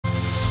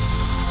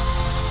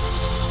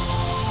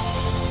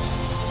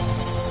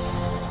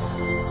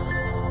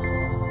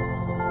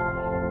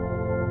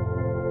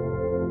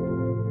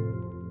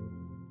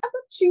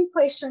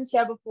questions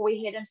here before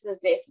we head into this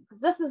lesson,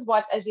 because this is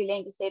what, as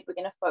Yolanda said, we're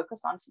going to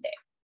focus on today.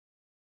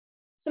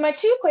 So my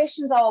two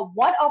questions are,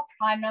 what are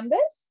prime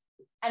numbers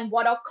and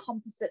what are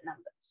composite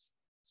numbers?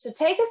 So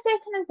take a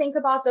second and think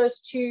about those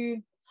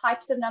two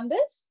types of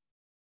numbers.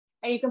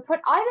 And you can put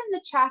either in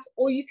the chat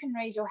or you can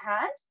raise your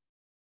hand.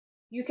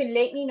 You can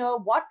let me know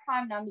what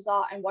prime numbers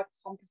are and what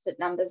composite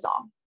numbers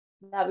are.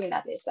 Lovely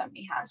that there's so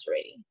many hands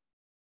already.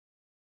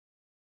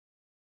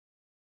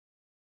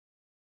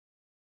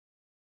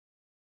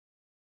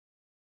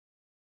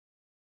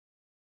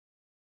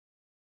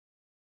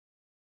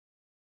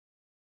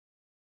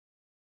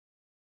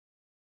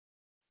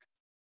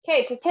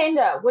 Okay,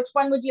 Tatenda, which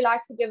one would you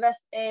like to give us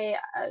a,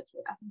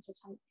 okay, I think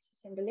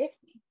Tatenda left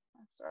me.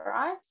 That's all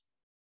right.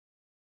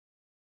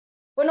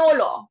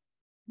 Bonolo,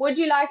 would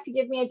you like to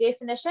give me a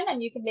definition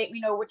and you can let me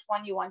know which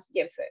one you want to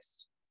give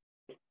first?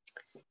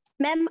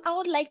 Ma'am, I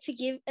would like to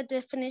give a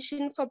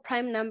definition for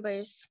prime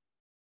numbers.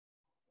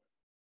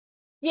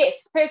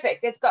 Yes,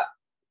 perfect. Let's go.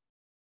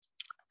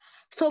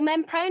 So,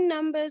 ma'am, prime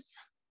numbers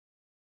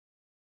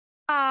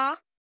are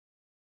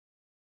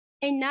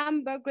a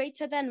number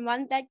greater than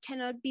one that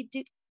cannot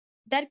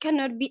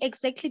be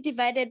exactly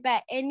divided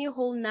by any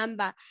whole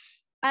number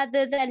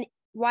other than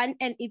one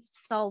and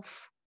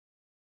itself.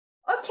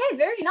 Okay,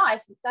 very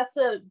nice. That's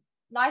a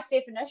nice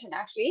definition,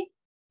 actually.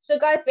 So,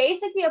 guys,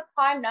 basically a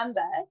prime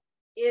number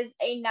is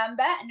a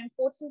number, and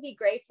importantly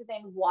greater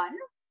than one,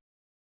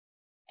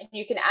 and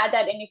you can add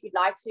that in if you'd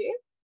like to,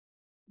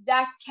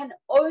 that can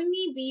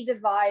only be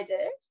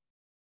divided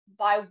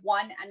by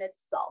one and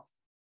itself.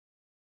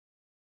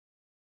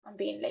 I'm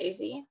being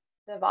lazy.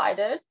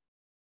 Divided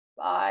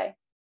by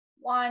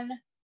one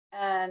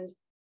and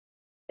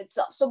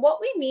itself. So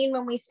what we mean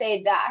when we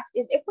say that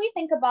is, if we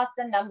think about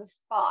the number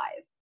 5,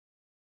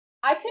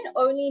 I can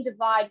only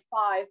divide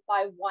 5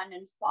 by 1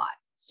 and 5.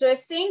 So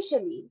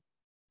essentially,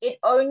 it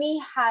only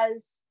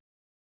has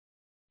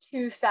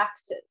two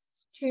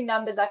factors, two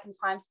numbers I can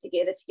times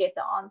together to get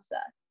the answer.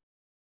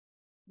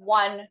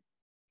 1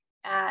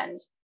 and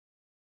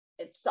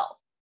itself.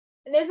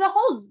 And there's a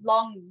whole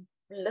long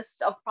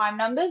list of prime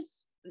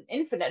numbers, an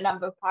infinite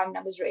number of prime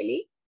numbers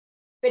really.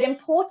 But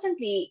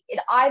importantly,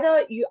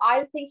 you're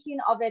either thinking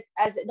of it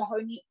as it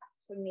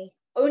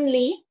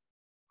only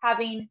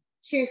having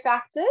two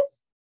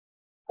factors,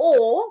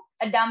 or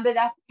a number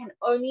that can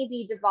only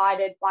be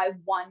divided by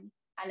 1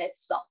 and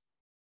itself.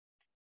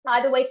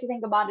 Either way to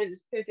think about it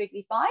is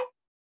perfectly fine.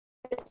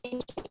 It can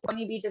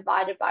only be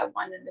divided by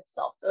 1 and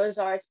itself. Those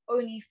are its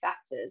only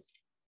factors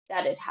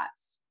that it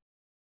has.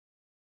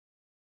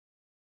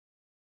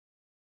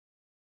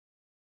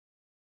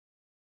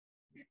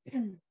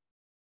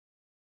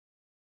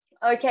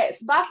 Okay,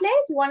 so Batle, do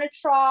you want to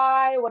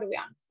try, what are we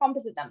on?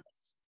 Composite numbers.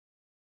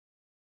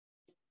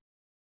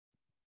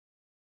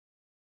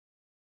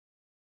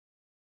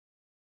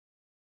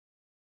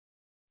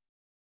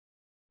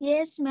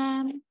 Yes,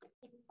 ma'am.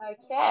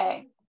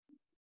 Okay.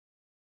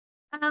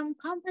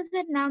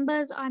 Composite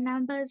numbers are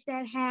numbers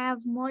that have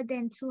more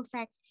than two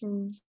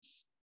factors.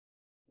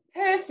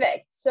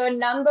 Perfect. So a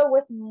number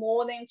with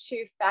more than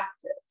two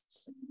factors.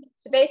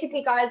 So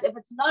basically, guys, if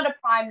it's not a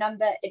prime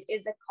number, it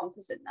is a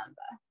composite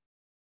number.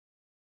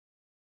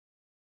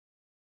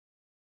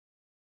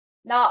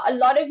 Now, a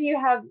lot of you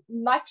have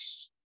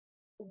much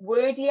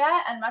wordier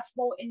and much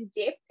more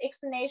in-depth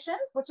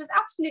explanations, which is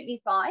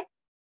absolutely fine.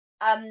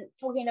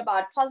 Talking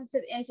about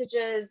positive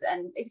integers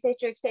and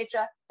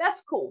etc.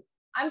 That's cool.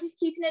 I'm just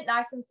keeping it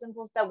nice and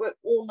simple so that we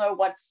all know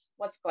what's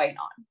going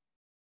on.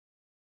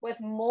 With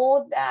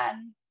more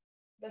than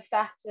the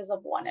factors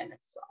of one in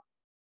itself.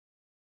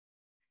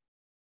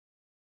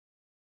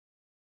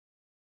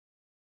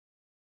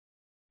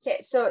 Okay,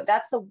 so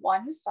that's a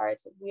 1. Sorry,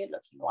 it's a weird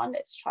looking one.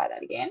 Let's try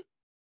that again.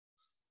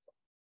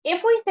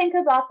 If we think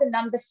about the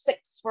number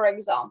 6, for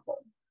example,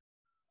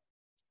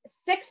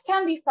 6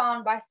 can be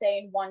found by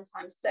saying 1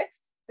 times 6,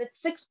 but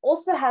 6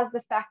 also has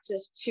the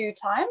factors 2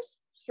 times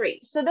 3.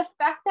 So the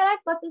fact that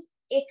I've got this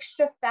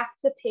extra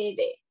factor pair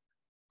there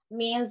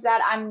means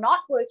that I'm not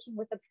working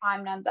with a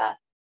prime number,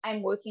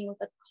 I'm working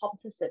with a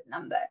composite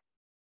number.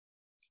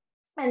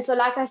 And so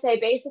like I say,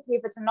 basically,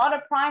 if it's not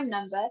a prime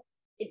number,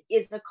 it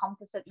is a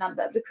composite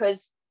number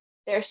because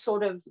it's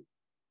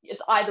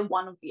either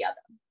one or the other.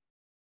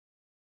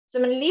 So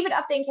I'm going to leave it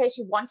up there in case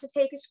you want to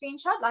take a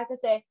screenshot. Like I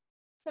say,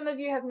 some of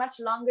you have much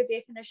longer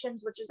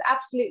definitions, which is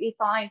absolutely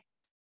fine.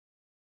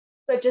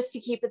 But just to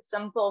keep it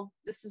simple,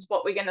 this is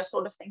what we're going to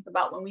sort of think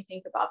about when we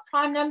think about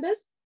prime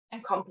numbers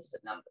and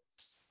composite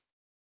numbers.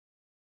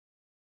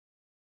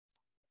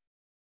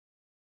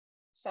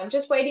 So I'm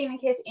just waiting in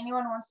case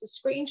anyone wants to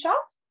screenshot.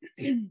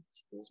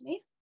 Excuse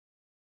me.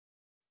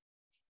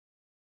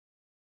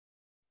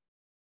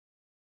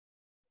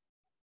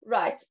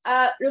 Right.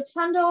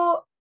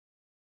 Lutando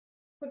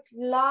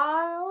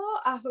Putlao,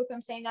 I hope I'm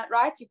saying that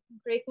right. You can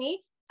correct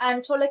me.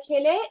 And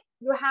Tolakele,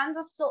 your hands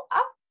are still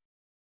up.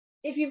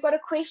 If you've got a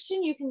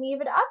question, you can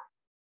leave it up.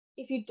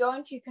 If you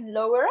don't, you can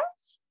lower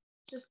it.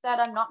 Just that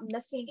I'm not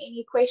missing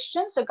any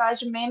questions. So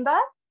guys, remember,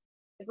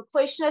 if a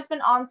question has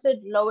been answered,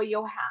 lower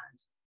your hand.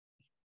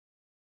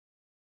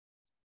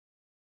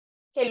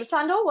 Okay,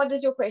 Lutando, what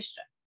is your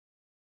question?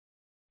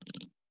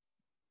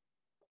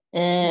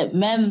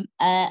 Ma'am,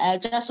 I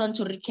just want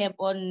to recap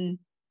on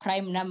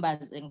prime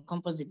numbers and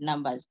composite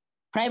numbers.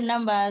 Prime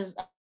numbers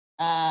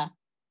are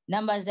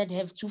numbers that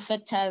have two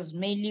factors,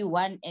 mainly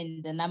one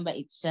and the number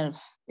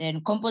itself.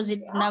 And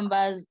composite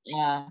numbers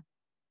are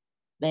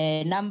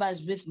the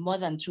numbers with more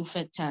than two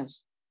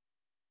factors.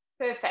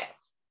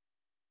 Perfect.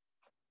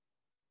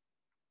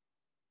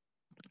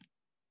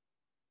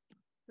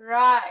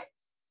 Right.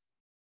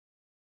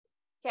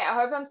 Okay, I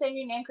hope I'm saying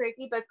your name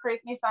correctly, but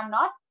correct me if I'm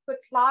not.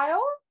 Kutlio.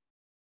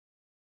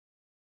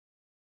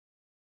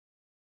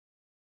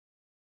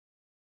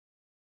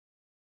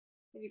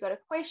 Have you got a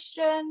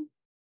question?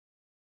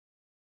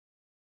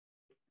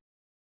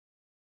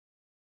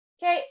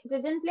 Okay,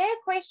 didn't play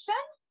a question?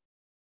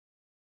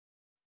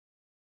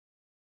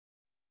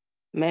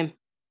 Ma'am,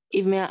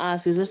 if may I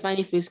ask, is it fine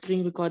if we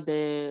screen record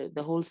the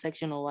whole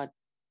section or what?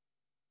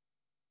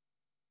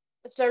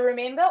 So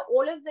remember,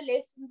 all of the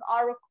lessons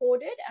are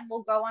recorded and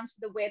will go onto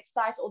the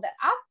website or the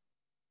app.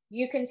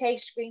 You can take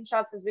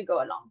screenshots as we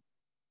go along.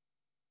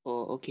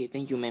 Oh, okay.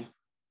 Thank you, ma'am.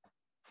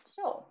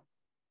 Sure.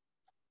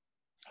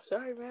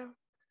 Sorry, ma'am.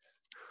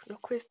 No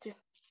question.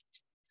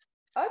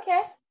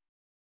 Okay.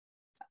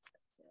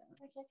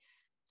 Okay.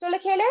 So,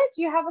 Lakela,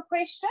 do you have a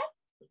question?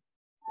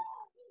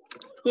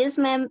 Yes,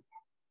 ma'am.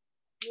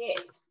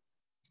 Yes.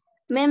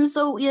 Ma'am,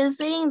 so you're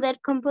saying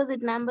that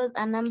composite numbers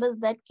are numbers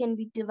that can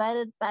be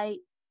divided by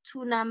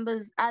two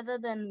numbers other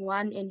than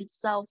one and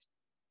itself.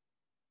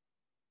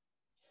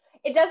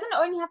 It doesn't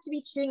only have to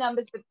be two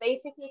numbers, but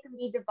basically it can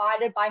be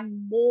divided by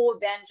more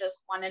than just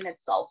one in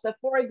itself. So,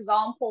 for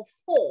example,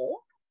 4,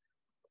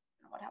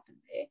 what happened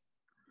there?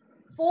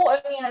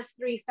 4 only has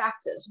 3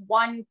 factors,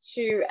 1,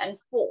 2, and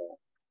 4.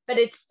 But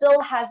it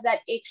still has that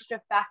extra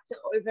factor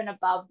over and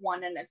above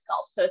 1 in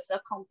itself. So it's a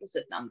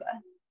composite number.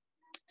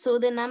 So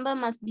the number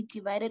must be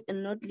divided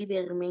and not leave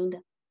a remainder.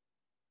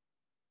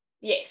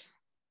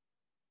 Yes.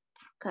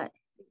 Okay.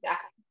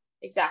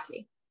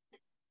 Exactly.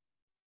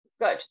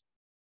 Good.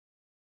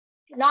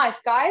 Nice,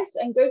 guys.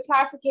 And good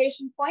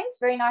clarification points.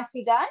 Very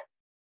nicely done.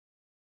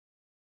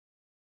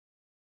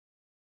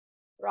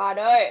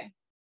 Righto.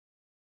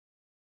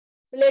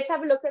 So let's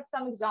have a look at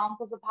some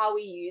examples of how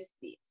we use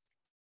these.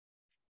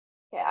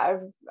 Okay, I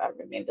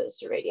remember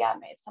this already. I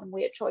made some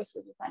weird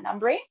choices with my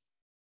numbering.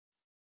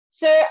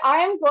 So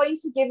I am going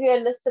to give you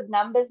a list of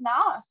numbers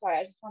now. Sorry,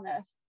 I just want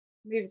to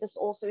move this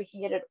all so we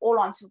can get it all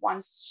onto one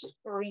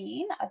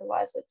screen.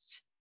 Otherwise, it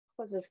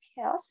causes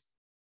chaos.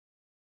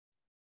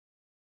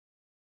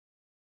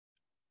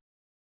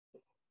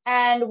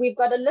 And we've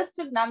got a list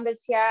of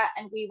numbers here,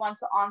 and we want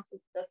to answer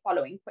the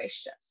following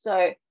question.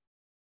 So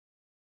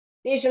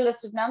there's your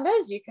list of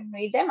numbers. You can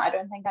read them. I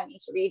don't think I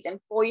need to read them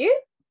for you.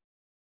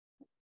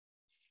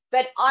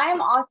 But I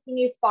am asking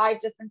you 5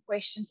 different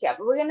questions here.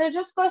 But we're going to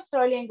just go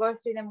slowly and go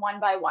through them one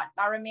by one.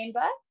 Now,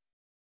 remember,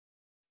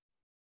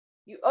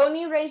 you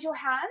only raise your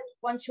hand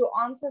once your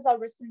answers are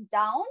written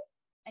down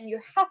and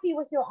you're happy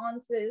with your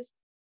answers,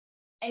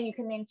 and you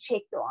can then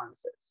check your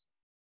answers.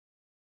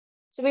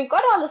 So we've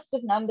got our list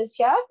of numbers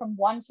here from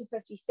 1 to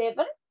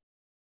 57.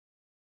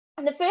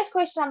 And the first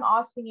question I'm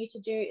asking you to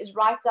do is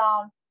write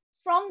down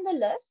from the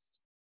list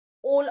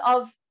all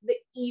of the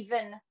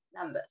even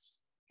numbers.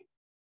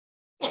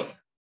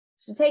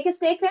 So take a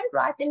second,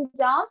 write them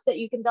down so that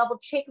you can double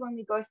check when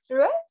we go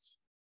through it.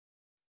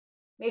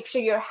 Make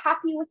sure you're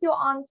happy with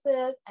your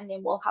answers, and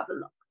then we'll have a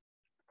look.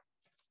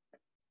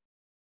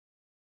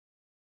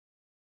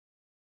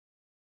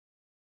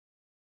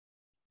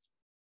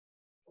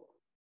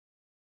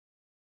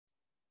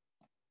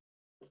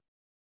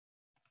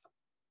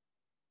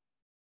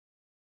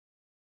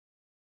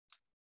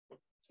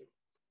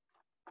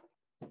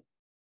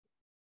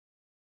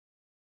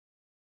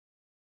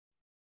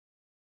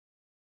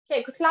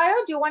 Okay,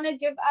 Kutlio, do you want to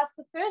give us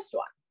the first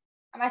one?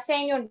 Am I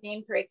saying your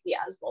name correctly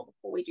as well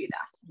before we do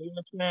that?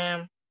 Yes,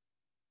 ma'am.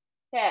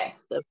 Okay.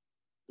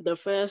 The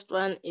first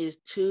one is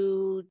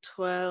 2,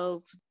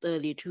 12,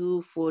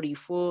 32,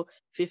 44,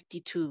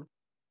 52.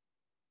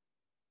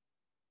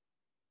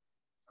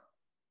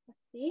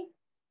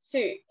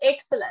 52.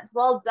 Excellent.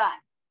 Well done.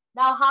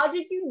 Now, how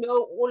did you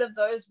know all of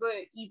those were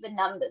even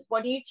numbers?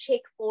 What do you check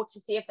for to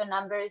see if a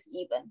number is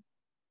even?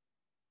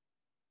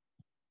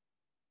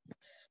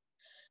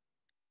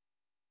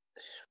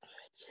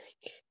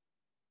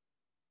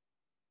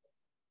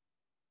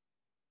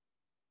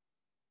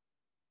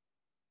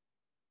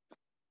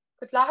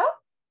 Kutlio?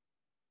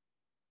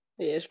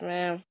 Yes,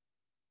 ma'am.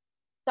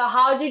 So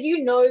how did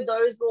you know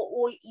those were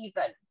all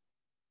even?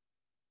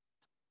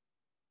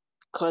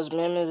 Because,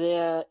 ma'am, they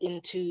are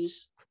in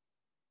twos.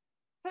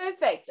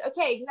 Perfect.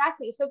 Okay,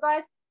 exactly. So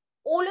guys,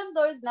 all of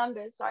those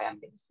numbers, sorry,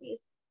 I'm going to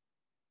sneeze.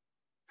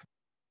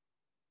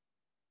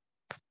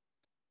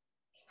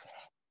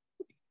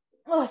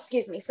 Oh,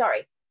 excuse me,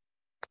 sorry.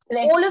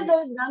 All of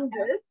those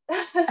numbers,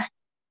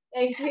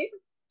 thank you.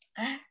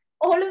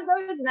 All of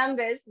those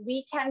numbers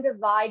we can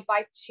divide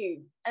by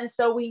 2. And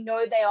so we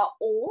know they are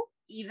all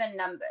even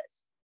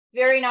numbers.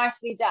 Very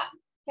nicely done.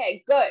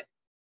 Okay, good.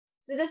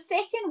 So the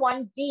second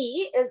one,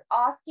 D, is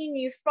asking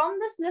you from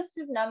this list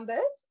of numbers,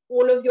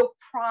 all of your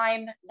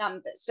prime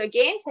numbers. So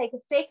again, take a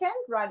second,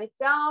 write it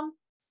down,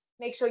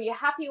 make sure you're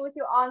happy with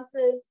your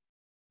answers,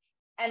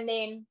 and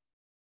then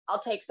I'll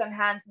take some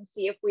hands and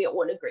see if we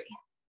all agree.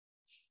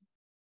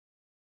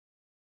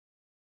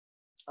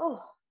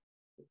 Oh.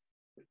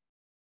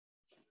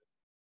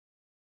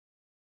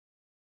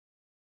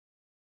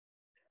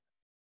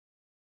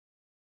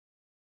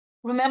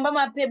 Remember,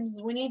 my pips,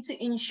 we need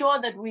to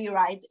ensure that we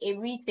write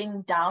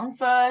everything down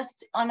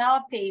first on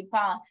our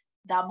paper,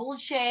 double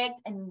check,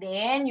 and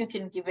then you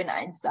can give an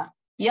answer.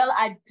 Y'all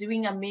are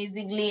doing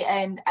amazingly,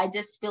 and I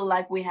just feel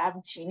like we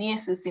have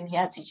geniuses in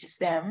here, Teacher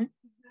Sam.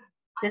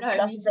 This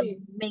class is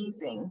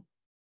amazing.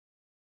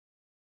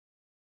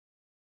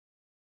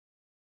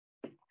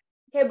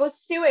 Okay, but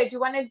Stuart, do you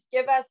want to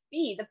give us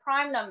B, the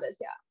prime numbers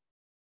here?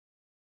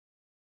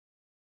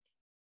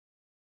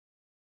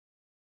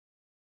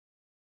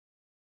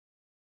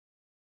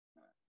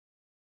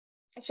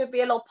 It should be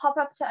a little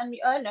pop-up to unmute.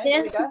 Oh, no,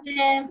 Yes, there we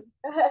ma'am.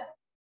 go.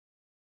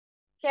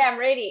 Okay, I'm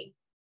ready.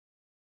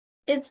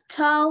 It's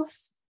 12.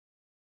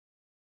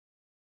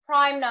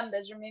 Prime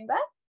numbers, remember?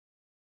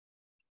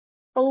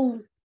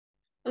 Oh,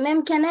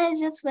 ma'am, can I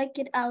just work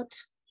it out?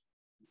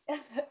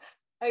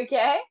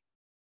 Okay.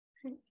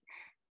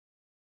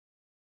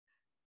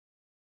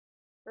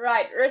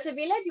 Right,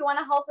 Rotavila, do you want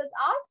to help us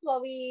out while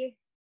we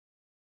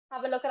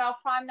have a look at our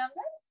prime numbers?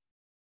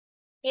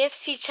 Yes,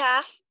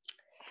 teacher.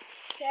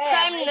 Okay,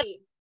 I'm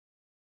ready.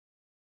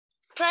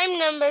 Prime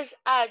numbers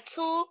are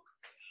 2,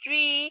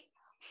 3,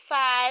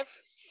 5,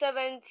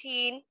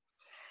 17,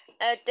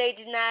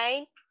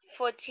 39,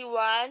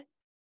 41,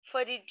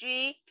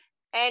 43,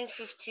 and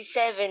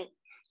 57.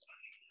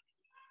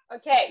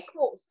 Okay,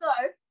 cool. So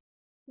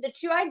the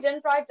two I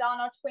didn't write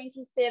down are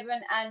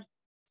 27 and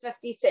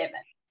 57.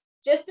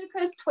 Just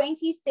because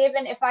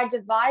 27, if I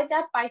divide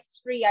that by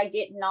 3, I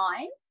get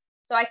 9.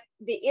 So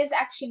there is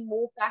actually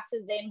more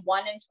factors than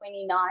 1 and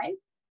 29.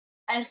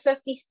 And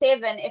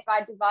 57, if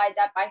I divide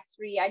that by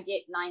 3, I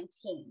get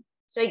 19.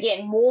 So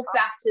again, more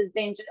factors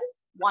than just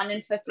 1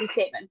 and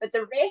 57. But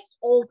the rest,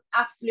 all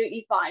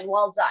absolutely fine.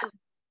 Well done.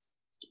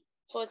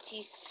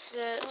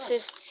 57,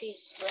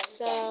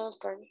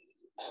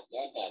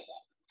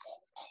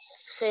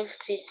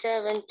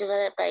 57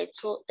 divided by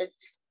 2,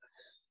 it's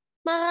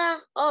by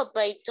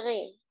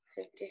 3.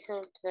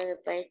 57 divided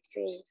by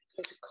 3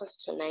 is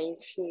equals to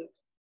 19.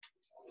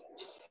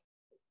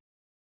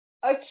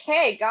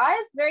 Okay,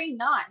 guys, very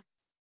nice.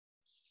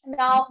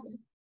 Now,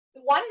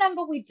 the one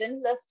number we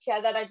didn't list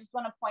here that I just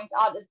want to point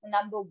out is the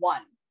number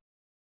 1.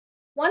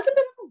 One's a bit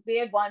of a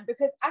weird one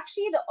because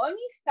actually the only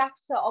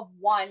factor of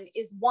 1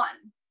 is 1,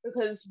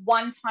 because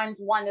 1 times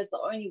 1 is the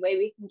only way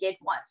we can get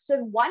 1. So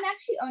 1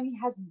 actually only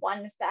has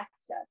 1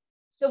 factor.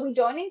 So we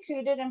don't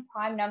include it in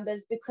prime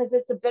numbers because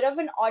it's a bit of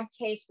an odd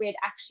case where it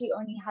actually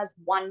only has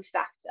 1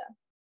 factor.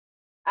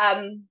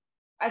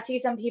 I see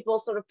some people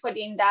sort of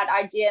putting that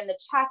idea in the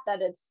chat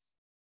that it's,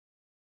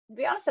 to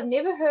be honest, I've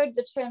never heard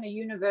the term a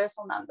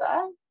universal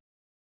number.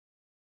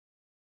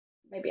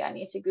 Maybe I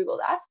need to Google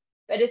that.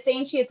 But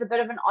essentially, it's a bit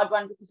of an odd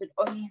one because it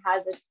only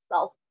has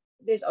itself.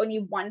 There's only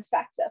 1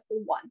 factor for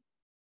 1.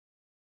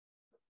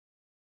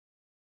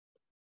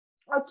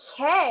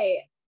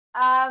 Okay.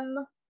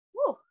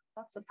 Whew,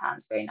 lots of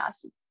hands. Very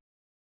nice.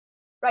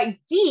 Right.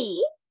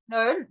 D.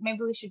 No,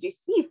 maybe we should do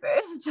C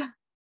first.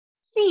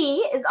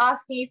 C is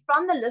asking you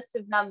from the list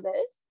of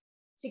numbers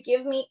to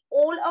give me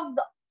all of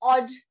the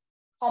odd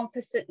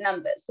composite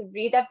numbers. So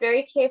read that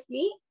very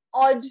carefully.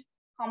 Odd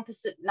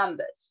composite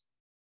numbers.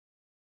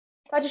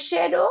 But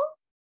Shadow,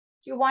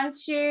 do you want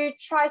to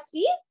try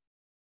C?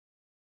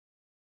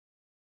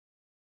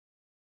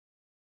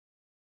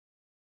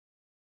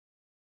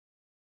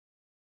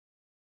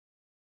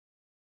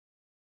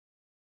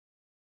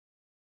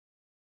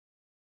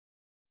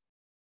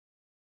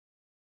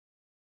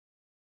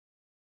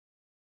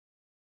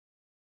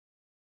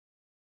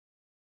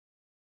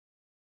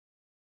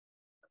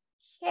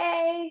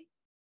 Okay.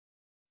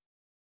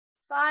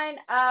 Fine.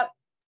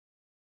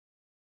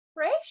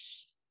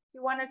 Fresh,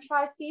 you want to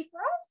try C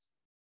for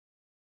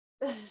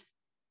us?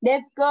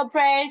 Let's go,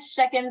 Presh.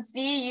 I can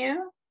see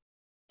you.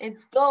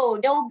 Let's go.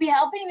 They will be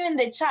helping you in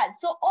the chat.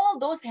 So all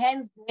those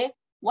hands there,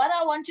 what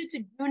I want you to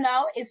do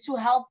now is to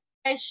help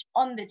Presh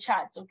on the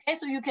chat, okay?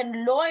 So you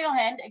can lower your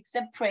hand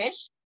except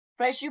Presh.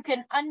 Presh, you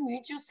can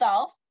unmute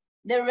yourself.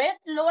 The rest,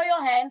 lower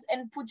your hands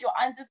and put your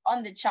answers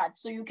on the chat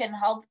so you can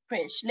help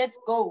Presh. Let's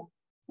go.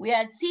 We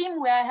are a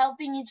team. We are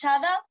helping each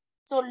other.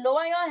 So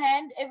lower your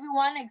hand,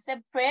 everyone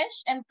except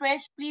Presh. And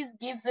Presh, please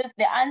give us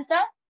the answer.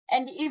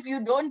 And if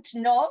you don't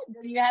know,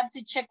 then you have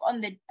to check on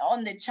the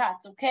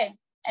chats, okay?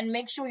 And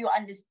make sure you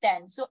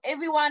understand. So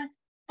everyone,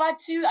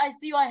 Fatu, I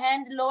see your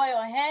hand, lower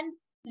your hand.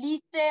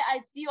 Lise, I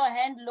see your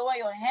hand, lower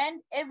your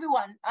hand.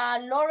 Everyone,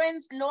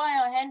 Lawrence, lower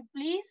your hand,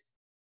 please.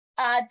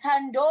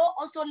 Tando,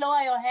 also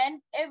lower your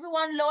hand.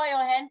 Everyone lower your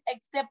hand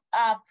except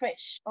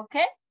Presh,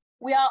 okay?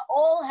 We are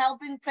all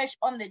helping Presh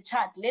on the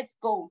chat. Let's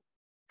go.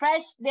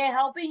 Presh, they're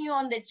helping you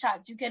on the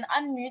chat. You can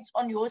unmute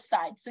on your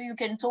side so you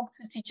can talk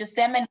to Teacher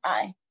Sam and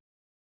I.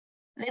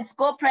 Let's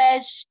go,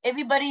 Presh.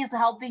 Everybody is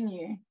helping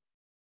you.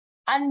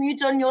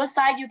 Unmute on your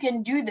side. You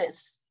can do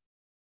this.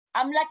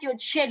 I'm like your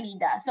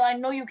cheerleader, so I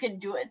know you can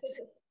do it.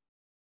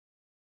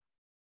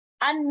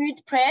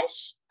 Unmute,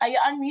 Presh. Are you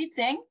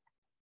unmuting?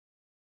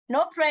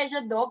 No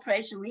pressure, though,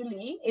 pressure,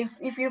 really.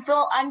 If you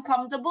feel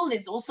uncomfortable,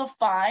 it's also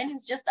fine.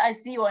 It's just I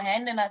see your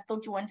hand and I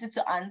thought you wanted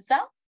to answer.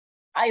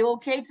 Are you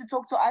okay to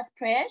talk to us,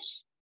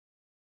 Presh?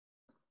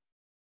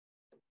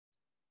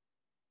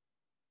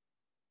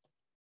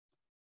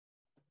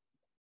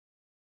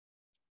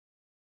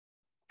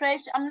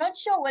 Presh, I'm not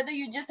sure whether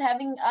you're just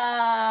having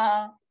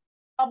a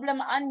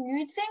problem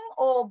unmuting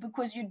or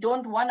because you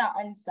don't want to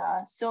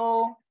answer.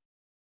 So,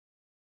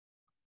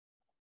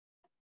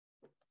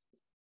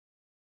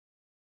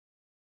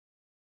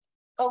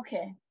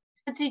 okay.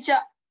 Teacher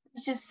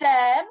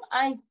Sam,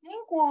 I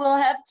think we will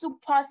have to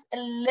pause a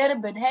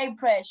little bit. Hey,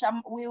 Presh,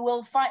 we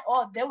will find,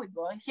 oh, there we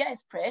go. Here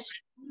is Presh.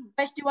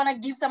 Presh, do you want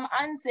to give some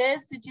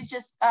answers to Teacher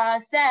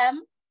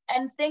Sam?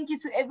 And thank you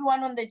to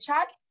everyone on the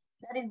chat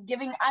that is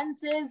giving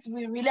answers.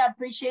 We really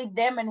appreciate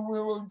them and we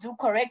will do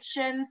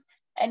corrections.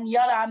 And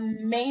y'all are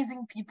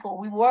amazing people.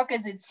 We work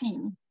as a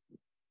team.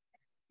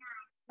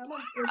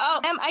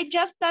 Oh, I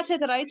just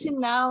started writing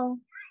now.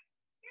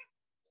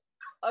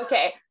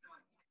 Okay.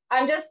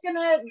 I'm just going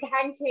to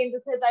hang to him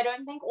because I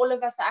don't think all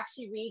of us are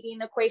actually reading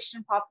the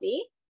question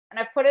properly. And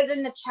I put it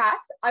in the chat.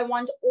 I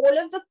want all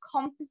of the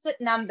composite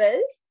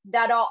numbers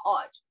that are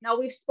odd. Now,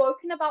 we've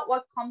spoken about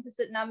what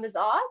composite numbers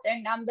are.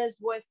 They're numbers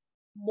with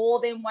more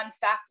than one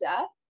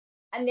factor.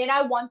 And then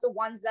I want the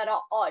ones that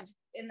are odd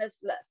in this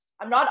list.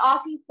 I'm not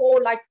asking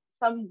for like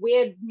some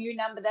weird new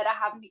number that I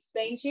haven't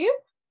explained to you.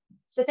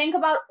 So think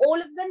about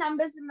all of the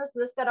numbers in this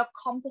list that are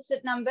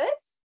composite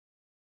numbers.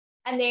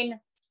 And then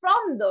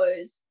from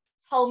those,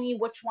 tell me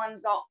which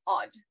ones are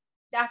odd.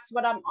 That's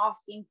what I'm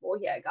asking for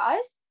here,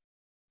 guys.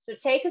 So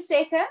take a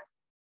second,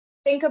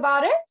 think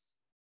about it.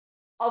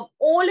 Of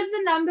all of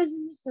the numbers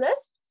in this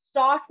list,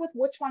 start with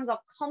which ones are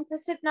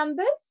composite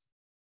numbers.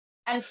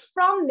 And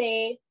from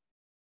there,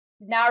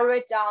 narrow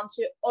it down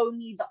to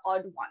only the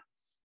odd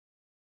ones.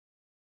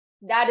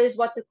 That is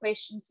what the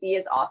question C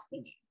is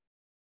asking you.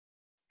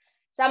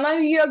 Some of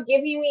you are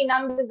giving me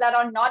numbers that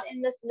are not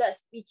in this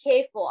list. Be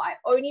careful. I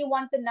only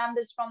want the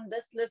numbers from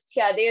this list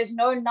here. There's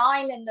no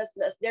 9 in this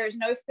list. There's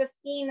no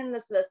 15 in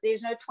this list.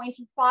 There's no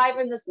 25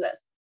 in this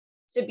list.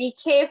 So be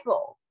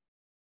careful.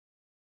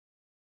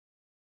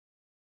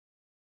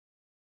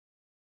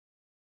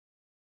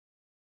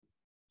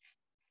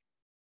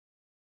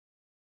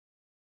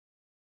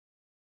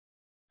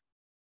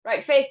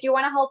 Right, Faith, do you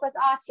want to help us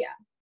out here?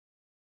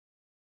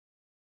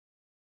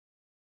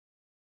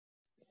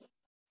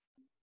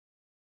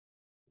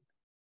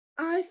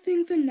 I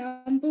think the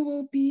number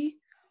will be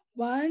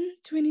 1,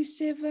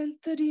 27,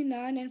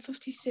 39, and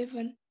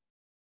 57.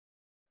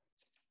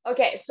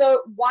 Okay,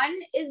 so 1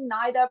 is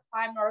neither a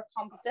prime nor a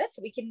composite,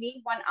 so we can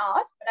leave 1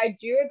 out, but I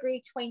do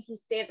agree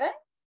 27.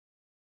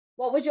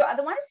 What was your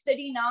other ones?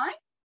 39?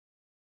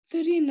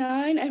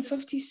 39 and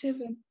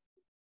 57.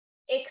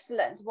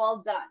 Excellent,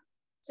 well done.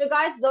 So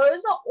guys,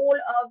 those are all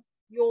of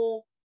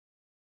your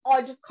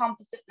odd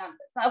composite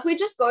numbers. Now, if we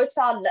just go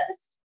to our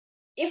list,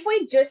 if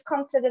we just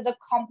consider the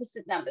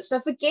composite numbers, so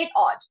forget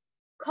odd,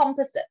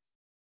 composite.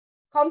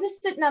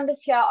 Composite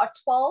numbers here are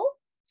 12,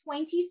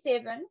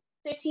 27,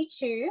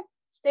 32,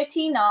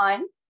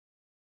 39,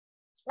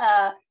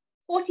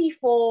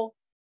 44,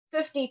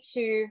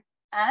 52,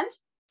 and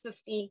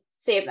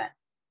 57.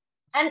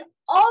 And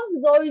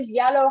of those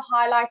yellow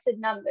highlighted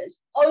numbers,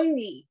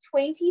 only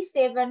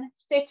 27,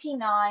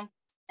 39,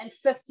 and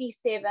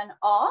 57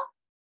 are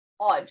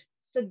odd.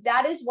 So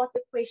that is what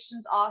the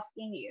question's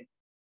asking you.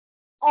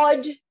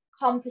 Odd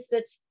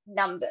composite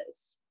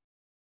numbers.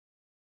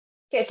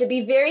 Okay, so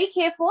be very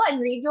careful and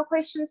read your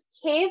questions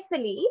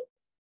carefully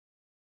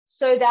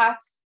so that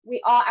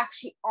we are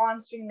actually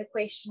answering the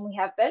question we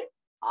have been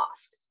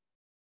asked.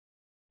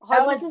 I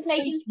hope this is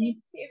making sense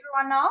to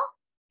everyone now.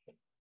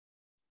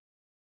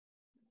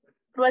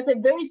 It was a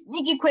very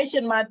sneaky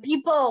question, my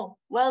people.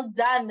 Well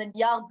done that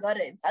y'all got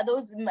it. Are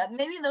those,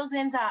 maybe those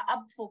hands are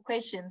up for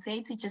questions, hey,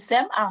 Teacher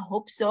Sam? I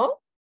hope so.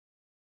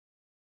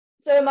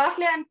 So,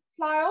 Marley and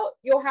Kyle,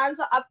 your hands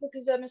are up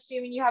because I'm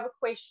assuming you have a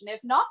question.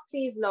 If not,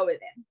 please lower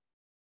them.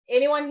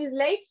 Anyone who's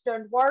late,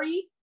 don't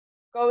worry.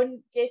 Go and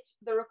get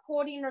the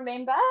recording,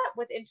 remember,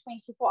 within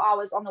 24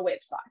 hours on the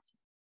website.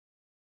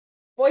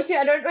 Boise,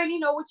 I don't really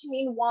know what you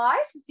mean why.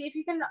 So see if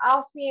you can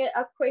ask me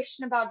a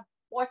question about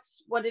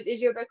what it is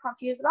you're a bit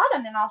confused about,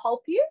 and then I'll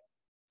help you.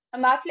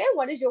 Amatle,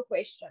 what is your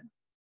question?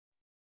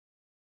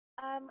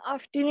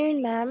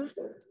 Afternoon, ma'am.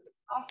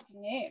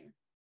 Afternoon.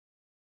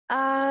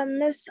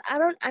 Miss, I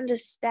don't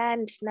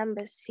understand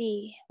number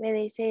C, where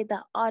they say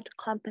the odd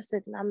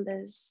composite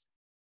numbers.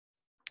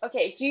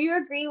 Okay, do you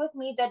agree with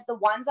me that the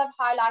ones I've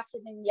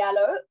highlighted in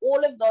yellow,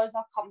 all of those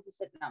are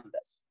composite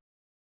numbers?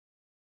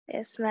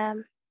 Yes,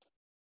 ma'am.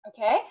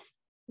 Okay.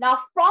 Now,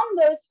 from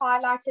those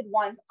highlighted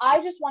ones, I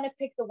just want to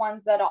pick the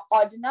ones that are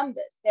odd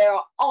numbers. There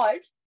are odd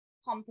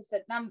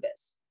composite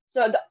numbers.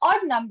 So the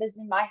odd numbers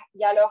in my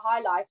yellow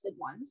highlighted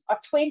ones are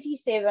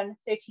 27,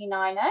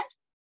 39, and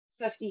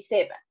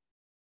 57.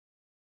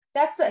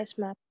 That's it. Yes,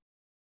 ma'am.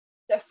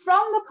 So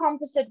from the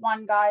composite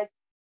one, guys,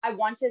 I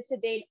wanted to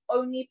then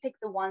only pick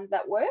the ones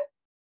that were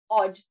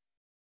odd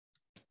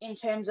in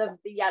terms of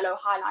the yellow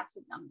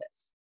highlighted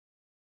numbers.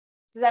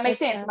 Does that make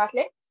sense,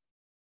 Matle?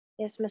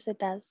 Yes, miss, it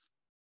does.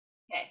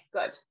 Okay,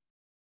 good.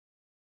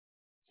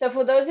 So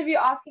for those of you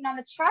asking on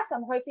the chat,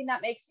 I'm hoping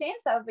that makes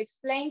sense. I've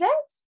explained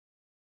it.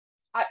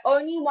 I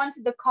only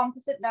wanted the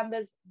composite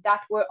numbers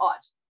that were odd.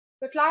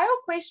 Kuklayo,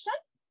 question?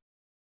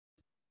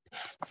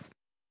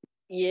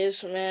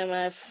 Yes,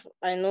 ma'am.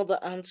 I know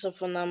the answer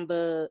for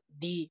number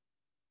D.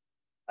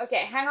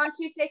 Okay, hang on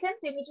 2 seconds.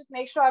 Let me just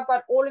make sure I've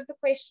got all of the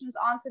questions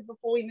answered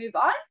before we move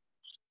on.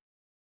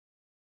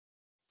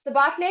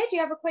 Sabatle, do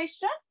you have a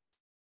question?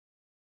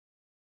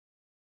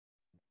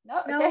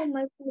 No, okay. No,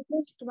 my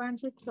just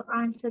wanted to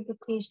answer the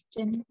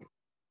question.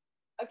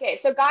 Okay,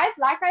 so guys,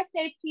 like I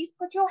said, please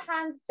put your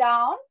hands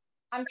down.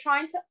 I'm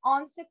trying to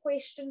answer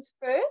questions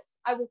first.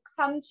 I will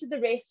come to the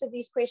rest of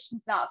these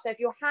questions now. So if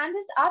your hand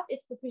is up,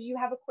 it's because you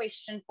have a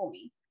question for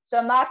me.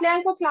 So Matle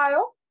and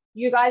Kuklayo,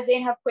 you guys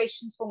then have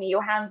questions for me.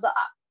 Your hands are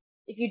up.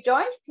 If you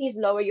don't, please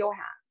lower your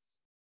hands.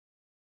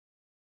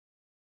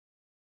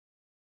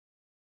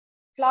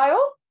 Kuklayo,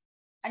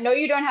 I know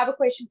you don't have a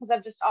question because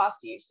I've just asked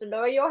you. So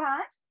lower your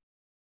hand.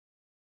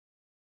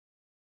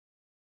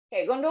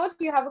 Okay, Gundo,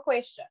 do you have a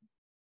question?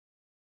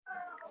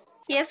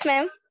 Yes,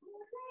 ma'am.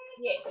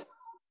 Yes.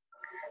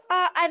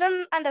 I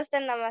don't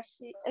understand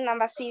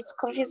number C. It's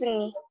confusing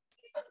me.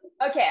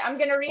 Okay, I'm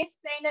going to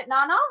re-explain it,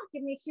 Nana.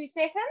 Give me 2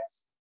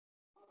 seconds.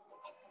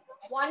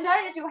 Wanda,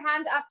 is your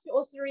hand up to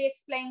also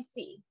re-explain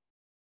C?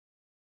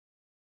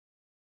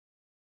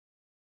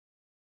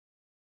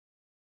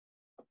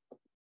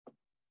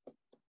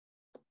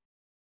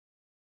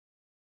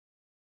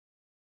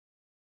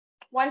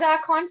 Wanda, I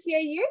can't hear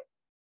you.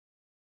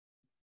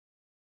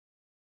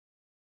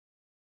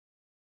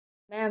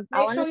 Ma'am,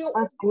 I wanted to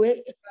ask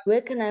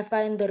where can I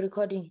find the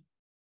recording?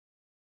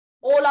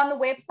 All on the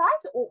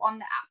website or on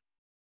the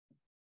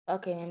app?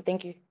 Okay, ma'am,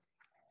 thank you.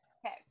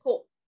 Okay,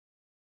 cool.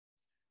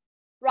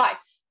 Right.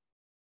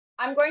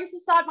 I'm going to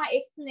start my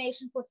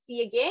explanation for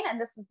C again, and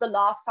this is the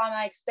last time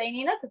I'm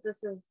explaining it because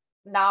this is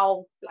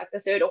now like the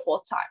 3rd or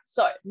 4th time.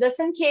 So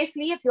listen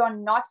carefully if you are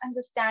not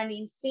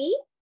understanding C,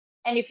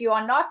 and if you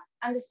are not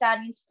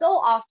understanding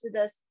still after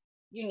this,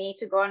 you need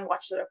to go and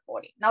watch the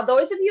recording. Now,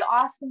 those of you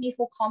asking me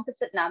for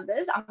composite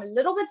numbers, I'm a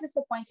little bit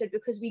disappointed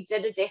because we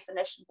did a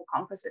definition for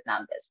composite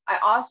numbers. I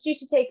asked you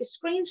to take a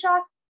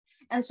screenshot,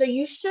 and so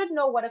you should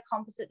know what a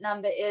composite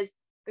number is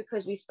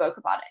because we spoke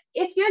about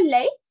it. If you're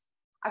late,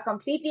 I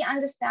completely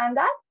understand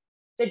that,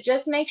 but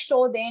just make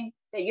sure then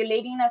that you're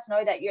letting us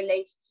know that you're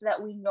late so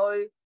that we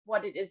know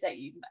what it is that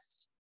you've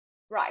missed.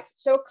 Right,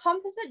 so a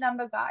composite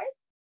number, guys,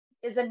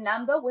 is a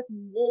number with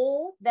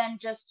more than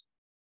just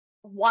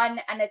one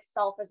and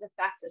itself as a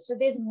factor. So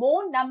there's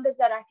more numbers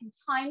that I can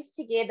times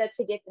together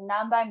to get the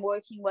number I'm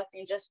working with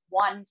than just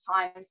 1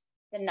 times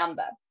the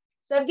number.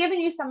 So I've given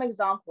you some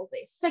examples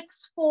there.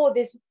 6, 4,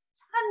 there's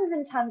tons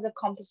and tons of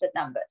composite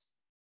numbers.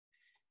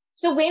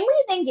 So when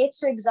we then get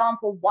to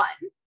example 1,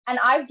 and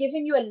I've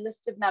given you a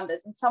list of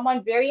numbers, and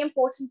someone very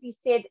importantly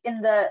said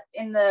in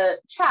the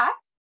chat,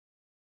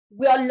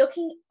 we are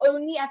looking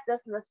only at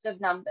this list of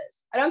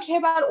numbers. I don't care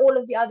about all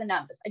of the other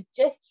numbers. I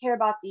just care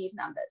about these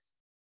numbers.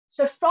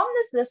 So from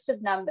this list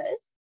of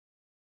numbers,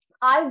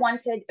 I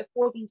wanted,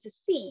 according to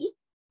C,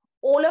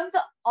 all of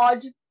the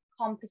odd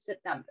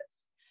composite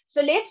numbers.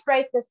 So let's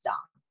break this down.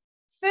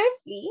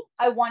 Firstly,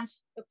 I want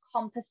the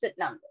composite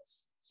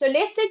numbers. So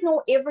let's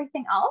ignore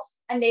everything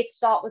else and let's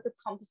start with the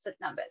composite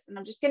numbers. And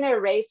I'm just going to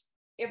erase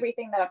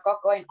everything that I've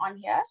got going on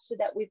here so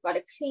that we've got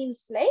a clean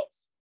slate.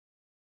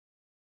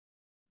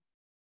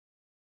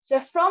 So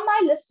from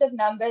my list of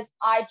numbers,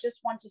 I just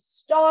want to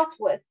start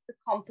with the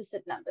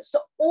composite numbers.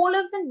 So all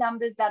of the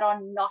numbers that are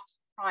not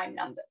prime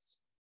numbers.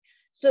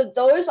 So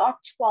those are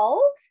 12,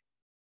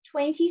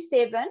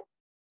 27,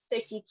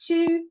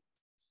 32,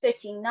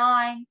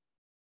 39,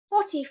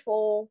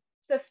 44,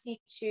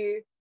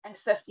 52, and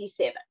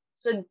 57.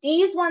 So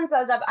these ones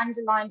that I've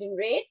underlined in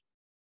red,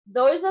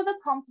 those are the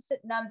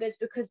composite numbers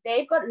because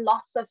they've got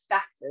lots of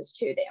factors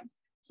to them.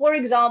 For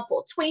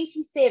example,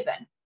 27,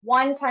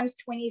 1 times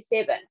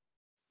 27,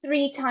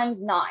 3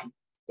 times 9.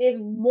 There's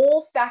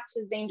more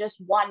factors than just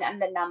 1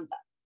 and the number.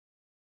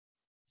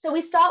 So we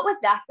start with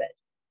that bit.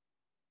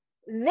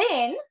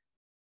 Then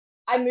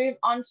I move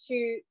on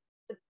to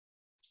the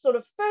sort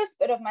of first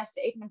bit of my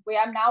statement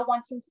where I'm now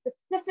wanting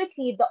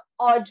specifically the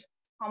odd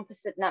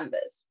composite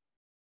numbers.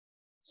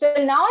 So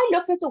now I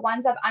look at the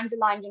ones I've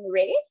underlined in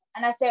red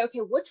and I say, okay,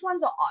 which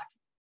ones are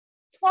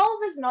odd? 12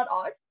 is not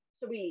odd,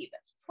 so we leave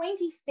it.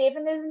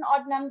 27 is an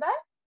odd number.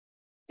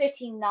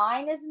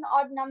 39 is an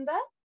odd number.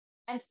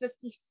 And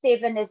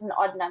 57 is an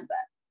odd number.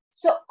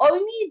 So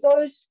only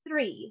those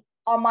 3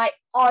 are my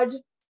odd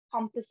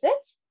composite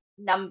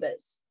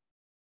numbers.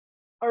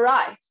 All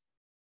right.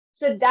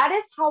 So that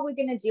is how we're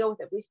going to deal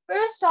with it. We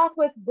first start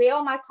with where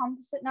are my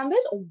composite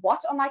numbers, or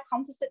what are my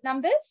composite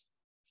numbers?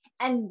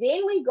 And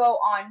then we go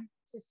on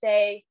to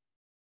say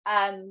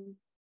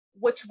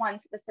which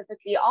ones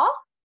specifically are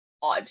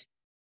odd.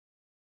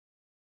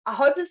 I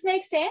hope this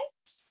makes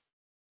sense.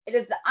 It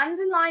is the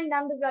underlined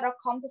numbers that are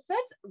composite,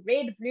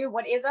 red, blue,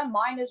 whatever.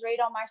 Mine is red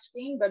on my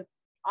screen, but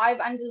I've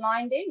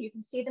underlined them. You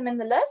can see them in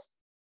the list.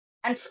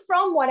 And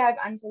from what I've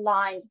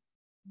underlined,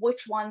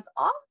 which ones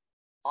are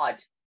odd?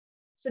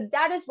 So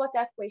that is what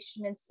that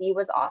question in C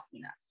was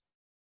asking us.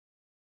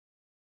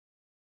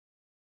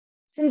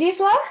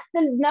 Sindiswa,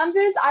 the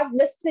numbers I've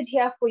listed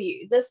here for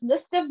you. This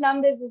list of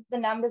numbers is the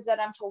numbers that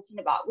I'm talking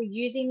about. We're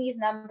using these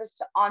numbers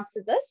to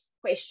answer this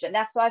question.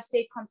 That's why I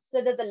said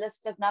consider the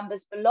list of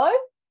numbers below,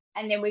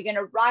 and then we're going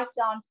to write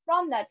down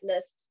from that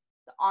list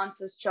the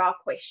answers to our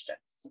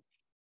questions.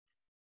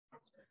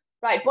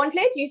 Right,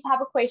 Bontle, do you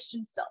have a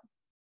question still?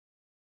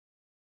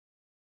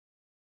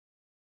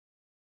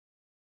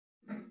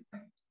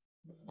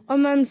 Oh,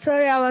 ma'am,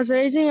 sorry, I was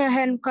raising a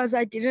hand because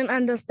I didn't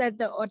understand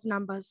the odd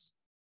numbers.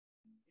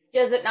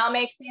 Does it now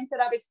make sense that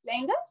I've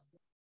explained it?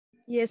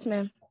 Yes,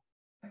 ma'am.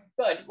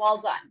 Good, well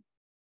done.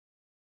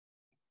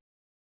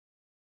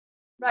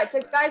 Right,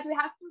 so guys, we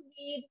have to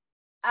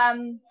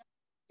read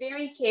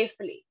very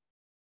carefully.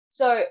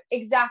 So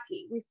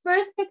exactly, we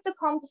first pick the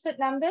composite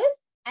numbers,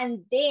 and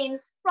then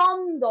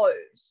from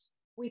those,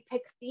 we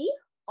pick the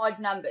odd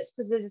numbers,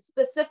 because it is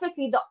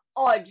specifically the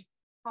odd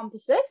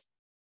composite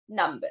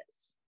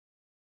numbers.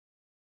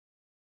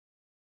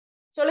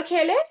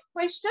 Cholakele,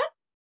 question?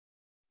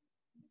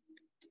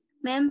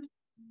 Ma'am?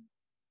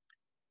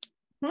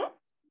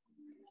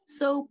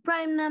 So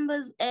prime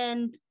numbers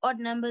and odd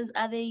numbers,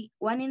 are they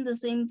one in the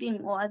same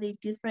thing, or are they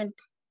different?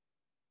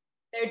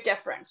 They're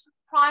different.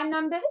 Prime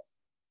numbers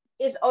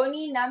is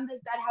only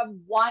numbers that have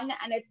one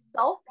and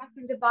itself that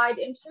can divide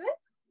into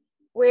it,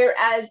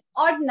 whereas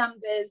odd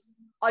numbers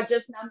are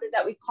just numbers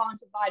that we can't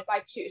divide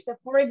by 2. So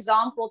for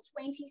example,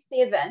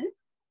 27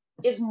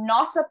 is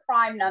not a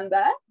prime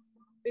number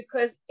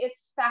because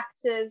its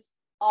factors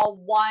are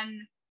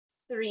 1,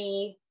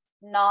 3,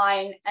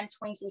 9, and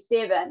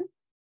 27,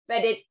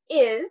 but it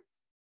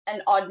is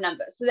an odd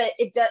number, so that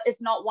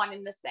it's not one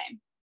in the same.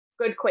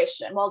 Good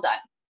question, well done.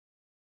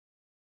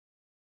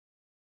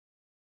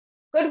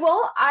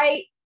 Goodwill,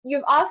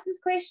 you've asked this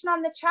question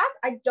on the chat.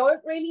 I don't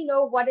really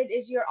know what it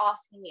is you're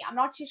asking me. I'm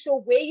not too sure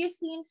where you're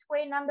seeing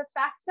square number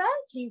factor.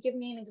 Can you give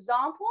me an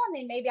example, and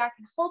then maybe I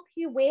can help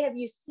you? Where have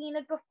you seen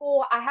it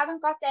before? I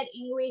haven't got that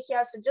anywhere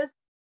here, so just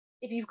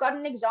if you've got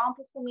an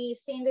example for me,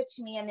 send it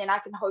to me, and then I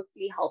can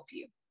hopefully help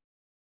you.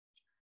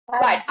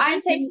 Right,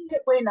 I'm taking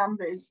square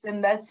numbers,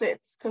 and that's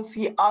it, because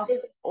he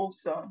asked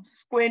also.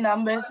 Square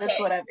numbers, Okay. That's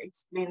what I've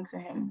explained for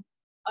him.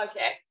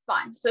 Okay,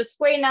 fine. So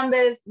square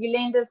numbers,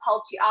 Yolenda's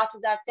helped you out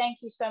with that. Thank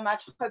you so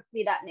much.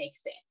 Hopefully that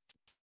makes sense.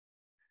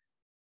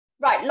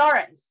 Right,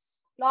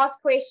 Lawrence, last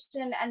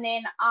question, and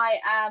then I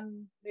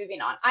am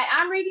moving on. I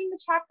am reading the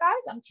chat,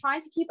 guys. I'm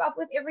trying to keep up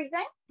with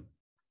everything.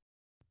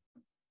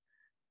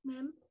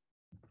 Ma'am?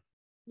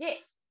 Yes.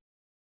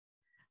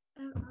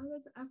 I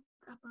was asked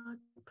about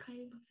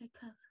prime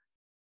factors.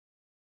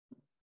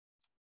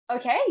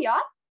 Okay, yeah.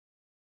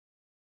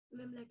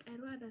 Ma'am, like I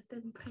don't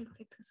understand prime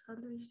factors. How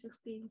do you just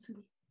explain to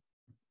me?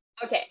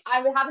 Okay,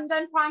 I haven't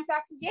done prime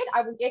factors yet.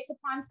 I will get to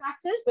prime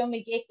factors. When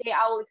we get there,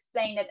 I will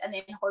explain it, and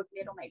then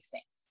hopefully it'll make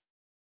sense.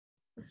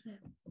 Yes, ma'am.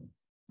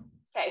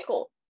 Okay,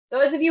 cool.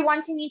 Those of you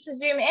wanting me to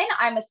zoom in,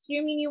 I'm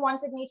assuming you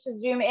wanted me to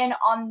zoom in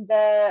on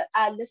the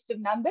list of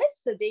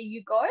numbers. So there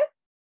you go.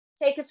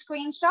 Take a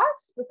screenshot,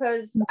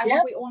 because I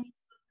think we all need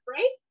a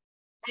break,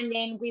 and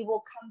then we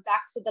will come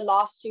back to the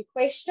last 2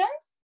 questions.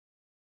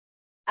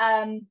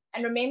 And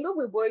remember,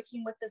 we're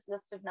working with this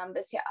list of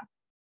numbers here.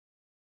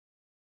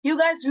 You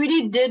guys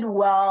really did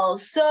well.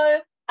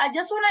 So I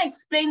just want to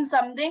explain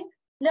something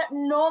that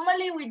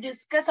normally we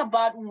discuss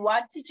about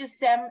what Teacher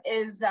Sam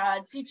is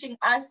teaching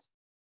us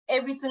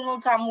every single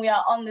time we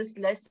are on this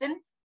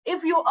lesson.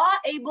 If you are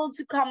able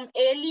to come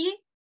early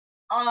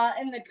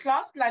in the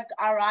class, like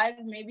arrive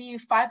maybe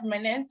 5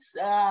 minutes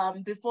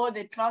before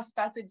the class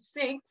starts at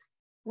 6,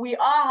 we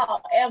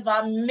are,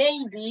 however,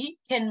 maybe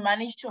can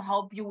manage to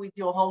help you with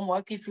your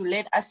homework if you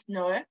let us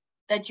know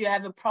that you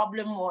have a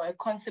problem or a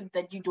concept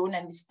that you don't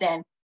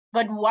understand.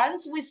 But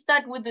once we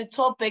start with the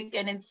topic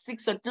and it's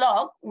 6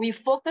 o'clock, we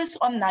focus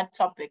on that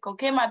topic.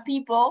 Okay, my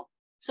people?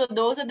 So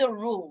those are the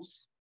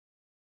rules.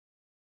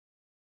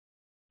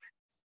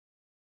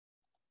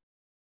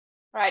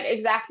 Right,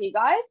 exactly,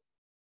 guys.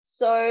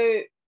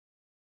 So,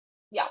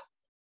 yeah.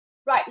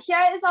 Right,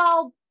 here is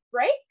our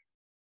break.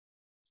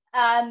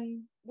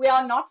 We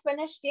are not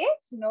finished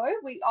yet. No,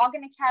 we are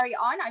going to carry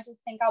on. I just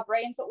think our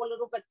brains are all a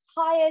little bit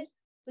tired.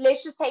 So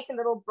let's just take a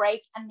little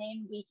break, and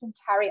then we can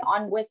carry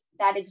on with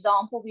that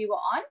example we were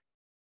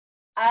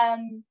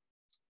on.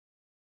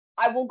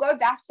 I will go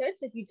back to it.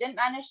 So if you didn't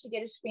manage to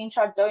get a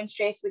screenshot, don't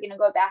stress. We're going to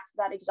go back to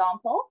that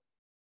example.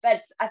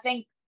 But I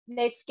think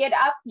let's get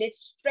up,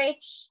 let's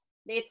stretch,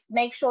 let's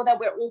make sure that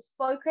we're all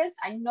focused.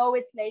 I know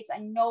it's late. I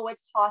know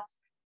it's hot.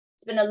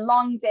 It's been a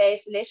long day,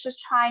 so let's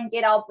just try and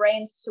get our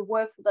brains to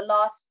work for the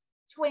last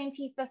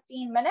 20,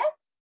 15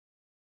 minutes.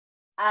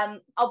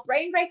 Our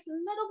brain break's a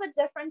little bit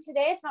different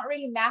today. It's not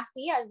really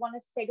mathy. I wanted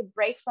to take a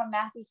break from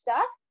mathy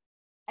stuff.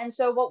 And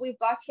so what we've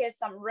got here is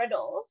some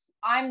riddles.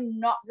 I'm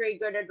not very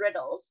good at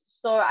riddles,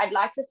 so I'd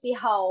like to see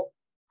how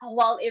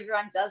well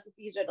everyone does with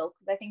these riddles,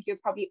 because I think you're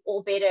probably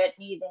all better at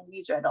me than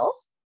these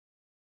riddles.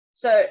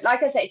 So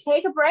like I say,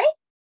 take a break.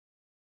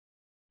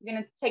 You're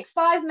going to take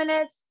 5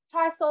 minutes,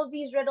 try to solve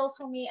these riddles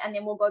for me, and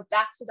then we'll go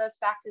back to those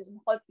factors, and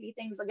hopefully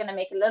things are going to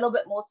make a little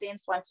bit more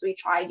sense once we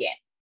try again.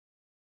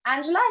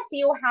 Angela, I see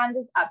your hand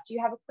is up. Do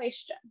you have a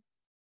question?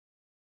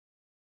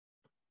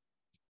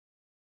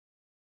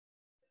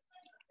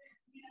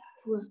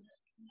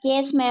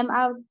 Yes, ma'am.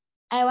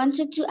 I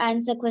wanted to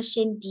answer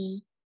question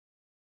D.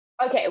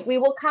 Okay, we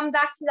will come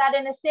back to that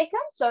in a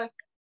second. So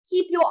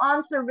keep your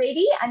answer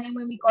ready, and then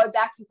when we go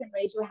back, you can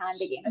raise your hand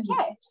again,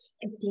 okay?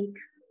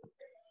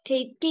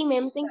 Okay,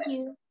 ma'am. Thank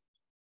you.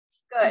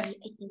 Good.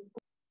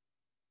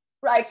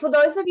 Right, for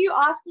those of you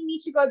asking me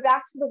to go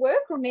back to the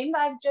work, remember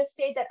I've just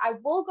said that I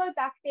will go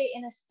back there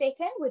in a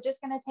second. We're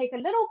just going to take a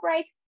little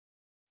break.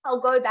 I'll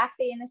go back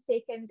there in a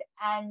second,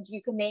 and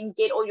you can then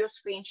get all your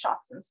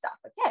screenshots and stuff,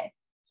 okay?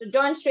 So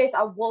don't stress,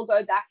 I will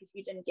go back if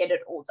you didn't get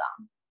it all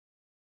down.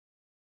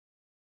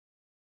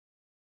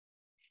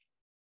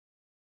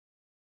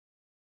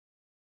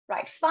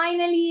 Right,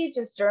 finally,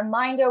 just a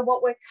reminder,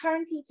 what we're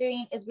currently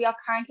doing is we are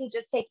currently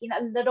just taking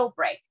a little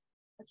break,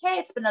 okay?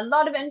 It's been a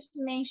lot of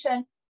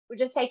information. We're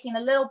just taking a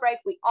little break.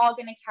 We are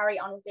going to carry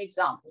on with the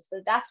examples.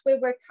 So that's where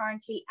we're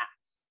currently at.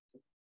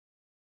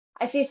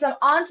 I see some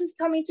answers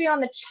coming through on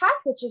the chat,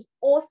 which is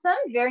awesome.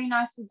 Very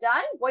nicely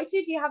done.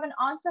 Waitu, do you have an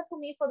answer for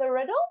me for the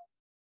riddle?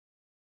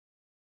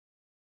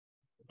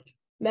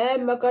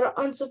 Ma'am, I got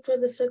an answer for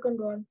the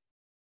second one.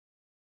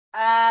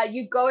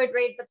 You go at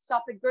red but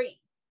stop at green.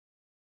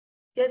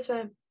 Yes,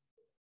 ma'am.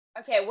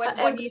 Okay, what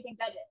do you think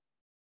that is?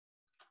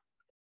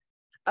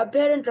 A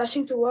parent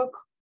rushing to work.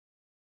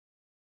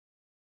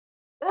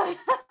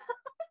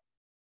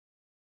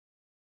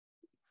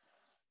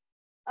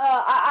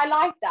 I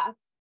like that.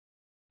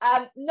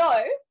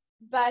 No,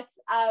 but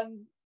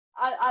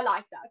I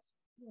like that.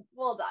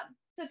 Well done.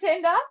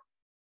 Tatenda?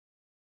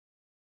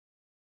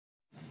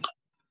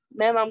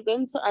 Ma'am, I'm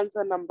going to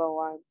answer number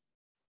 1.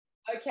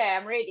 Okay,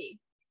 I'm ready.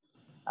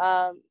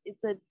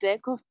 It's a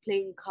deck of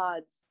playing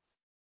cards.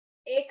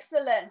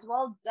 Excellent.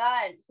 Well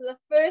done. So the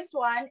first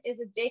one is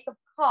a deck of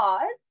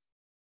cards.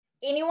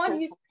 Anyone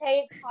who's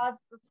played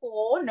cards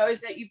before knows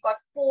that you've got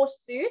 4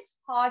 suits: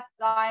 heart,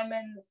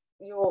 diamonds,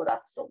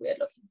 that's a weird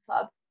looking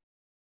club,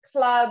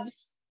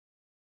 clubs,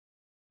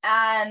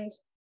 and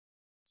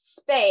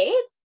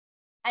spades.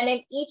 And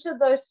in each of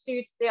those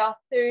suits, there are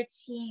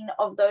 13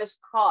 of those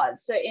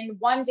cards. So in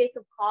one deck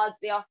of cards,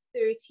 there are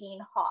 13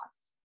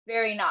 hearts.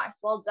 Very nice.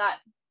 Well done.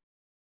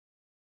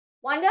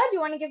 Wanda, do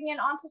you want to give me an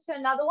answer to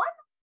another one?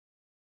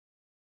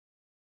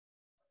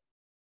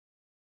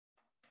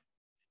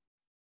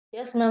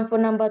 Yes, ma'am. For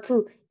number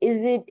 2,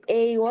 is it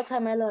a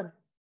watermelon?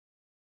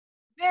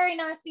 Very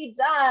nicely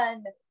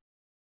done.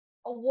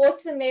 A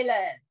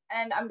watermelon.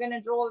 And I'm going to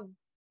draw a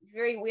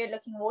very weird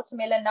looking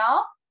watermelon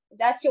now.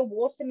 That's your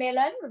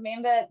watermelon.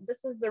 Remember,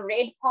 this is the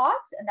red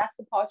part, and that's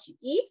the part you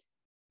eat.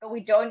 But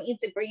we don't eat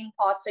the green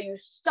part, so you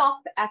stop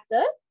at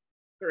the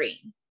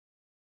green.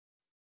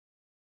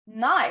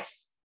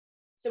 Nice.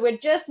 So we're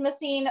just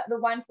missing the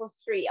one for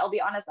 3. I'll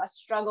be honest, I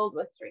struggled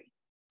with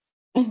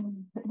 3.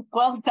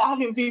 Well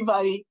done,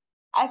 everybody.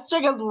 I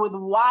struggled with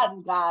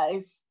 1,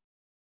 guys.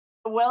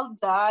 Well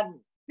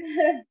done.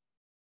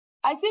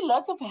 I see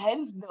lots of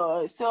hands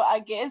though, so I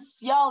guess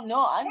y'all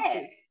know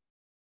answers.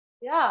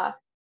 Yeah.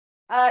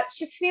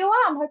 Shifiwa,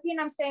 I'm hoping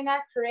I'm saying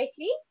that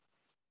correctly.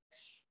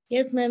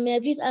 Yes, ma'am. May I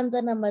please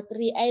answer number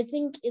 3? I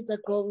think it's a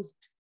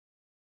ghost.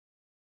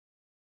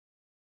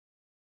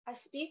 I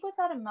speak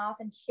without a mouth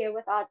and hear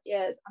without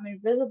ears. I'm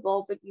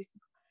invisible, but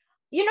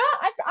you know,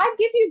 I'd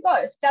give you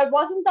ghost. That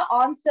wasn't the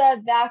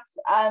answer that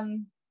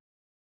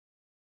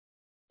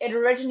it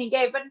originally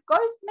gave, but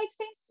ghost makes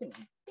sense to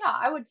me. Yeah,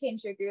 I would tend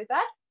to agree with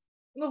that.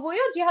 Mavuyo,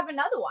 do you have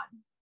another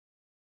one?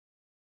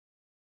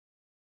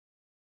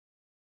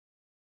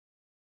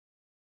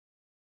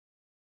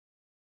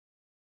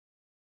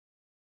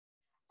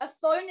 A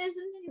phone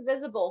isn't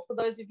invisible for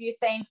those of you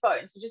saying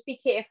phone, so just be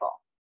careful.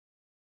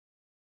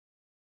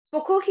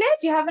 For Kukle,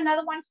 do you have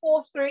another one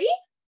for 3?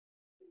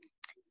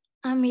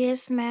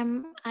 Yes,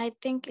 ma'am. I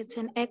think it's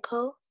an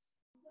echo.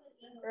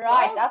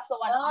 Right, that's the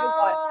one I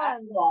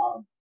got as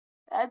well.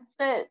 That's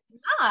it.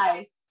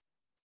 Nice.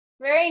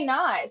 Very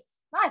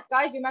nice. Nice,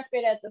 guys. You're much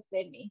better at this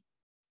than me.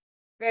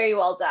 Very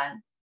well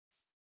done.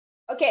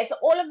 Okay, so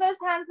all of those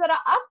hands that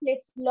are up,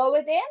 let's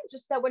lower them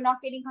just so we're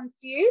not getting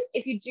confused.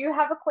 If you do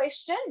have a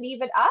question,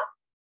 leave it up.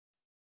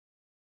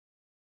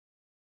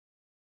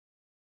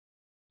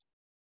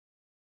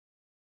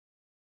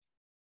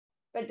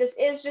 But this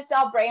is just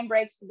our brain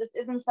break, so this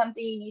isn't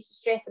something you need to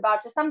stress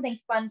about, just something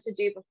fun to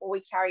do before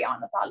we carry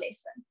on with our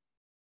lesson.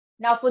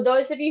 Now, for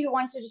those of you who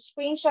wanted a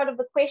screenshot of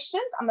the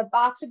questions, I'm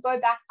about to go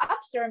back up.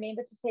 So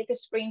remember to take a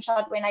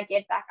screenshot when I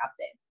get back up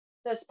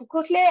there. So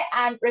Spukule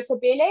and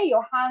Ritabele,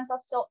 your hands are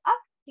still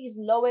up. Please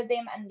lower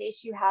them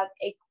unless you have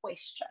a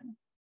question.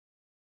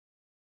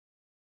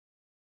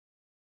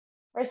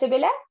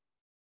 Ritabele?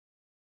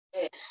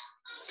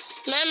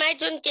 Ma'am, I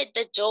don't get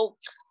the joke.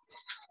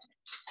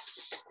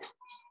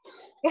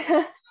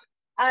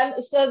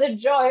 So the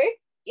joke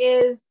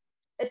is,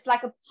 it's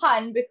like a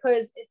pun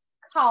because it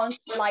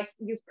counts like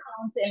you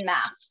count in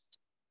maths.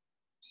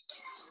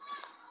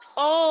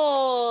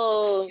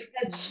 Oh.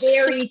 It's a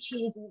very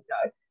cheesy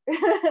joke.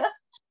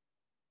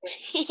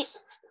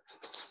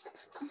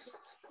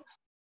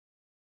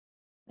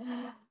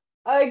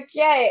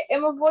 Okay,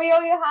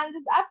 Emavoyo, your hand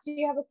is up. Do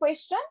you have a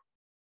question?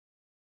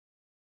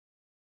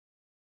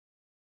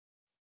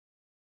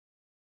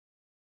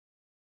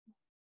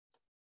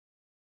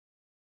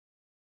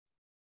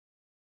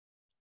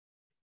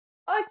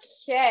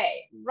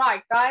 Okay,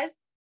 right, guys.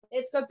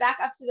 Let's go back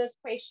up to those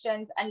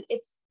questions and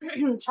let's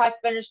try to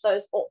finish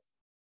those off.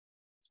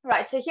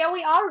 Right, so here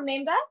we are.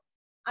 Remember,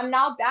 I'm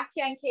now back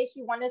here in case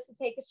you wanted to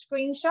take a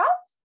screenshot.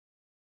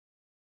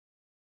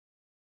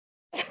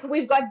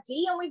 We've got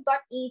D and we've got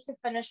E to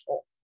finish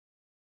off.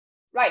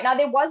 Right, now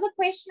there was a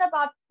question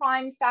about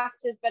prime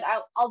factors, but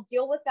I'll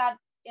deal with that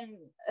in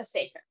a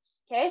second.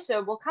 Okay,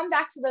 so we'll come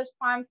back to those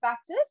prime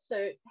factors.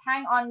 So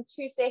hang on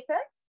 2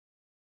 seconds.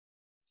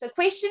 So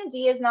question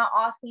D is now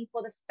asking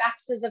for the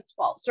factors of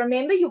 12. So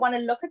remember, you want to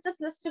look at this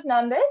list of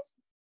numbers.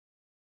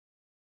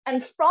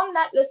 And from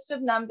that list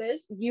of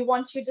numbers, you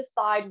want to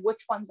decide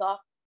which ones are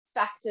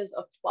factors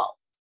of 12.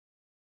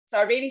 So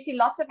I already see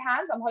lots of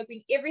hands. I'm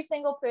hoping every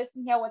single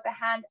person here with a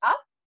hand up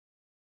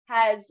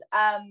has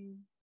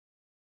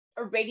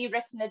already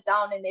written it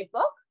down in their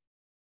book.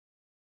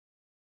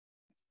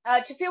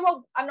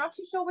 Chifua, I'm not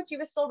too sure what you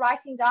were still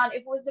writing down.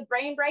 If it was the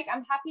brain break,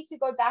 I'm happy to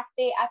go back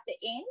there at the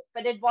end,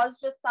 but it was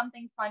just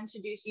something fun to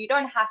do. So you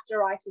don't have to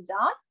write it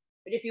down,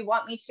 but if you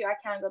want me to, I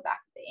can go back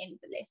at the end of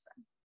the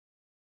lesson.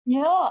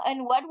 Yeah,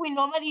 and what we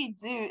normally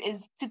do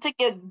is to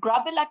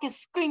grab it like a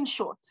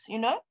screenshot, you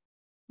know?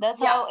 That's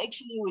how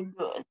actually we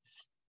do it.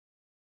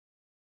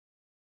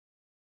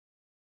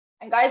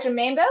 And guys,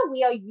 remember,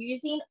 we are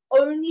using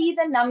only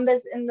the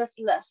numbers in this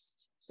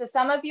list. So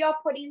some of you are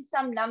putting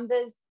some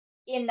numbers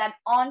in that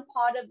aren't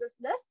part of this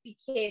list. Be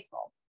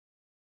careful.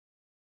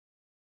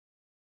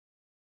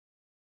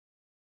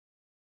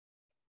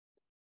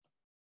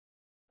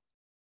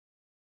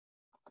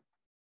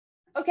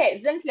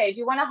 Okay, Zinfle, do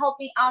you want to help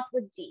me out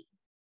with D?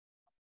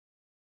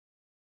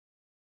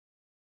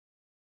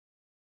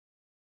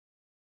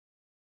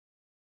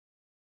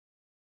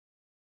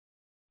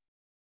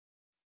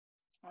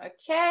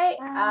 Okay.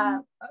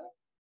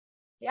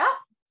 Yeah.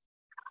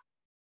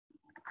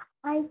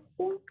 I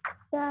think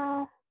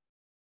the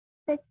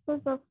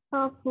factors of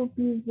 12 will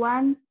be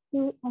 1,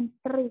 2, and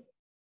 3.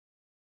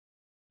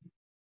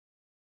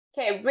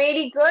 Okay,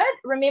 really good.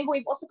 Remember,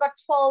 we've also got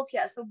 12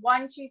 here. So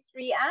 1, 2,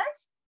 3, and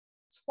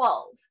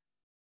 12.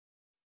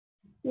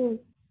 Yes.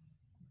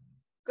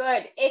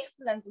 Good.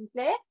 Excellent,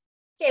 Zinfle.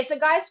 Okay, so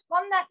guys,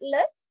 from that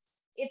list,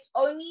 it's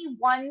only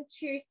 1,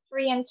 2,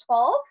 3, and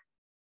 12.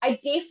 I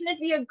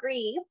definitely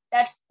agree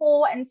that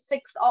 4 and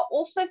 6 are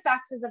also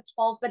factors of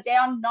 12, but they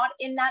are not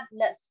in that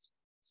list.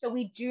 So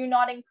we do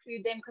not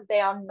include them because they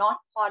are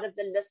not part of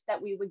the list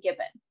that we were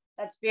given.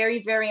 That's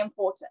very, very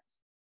important.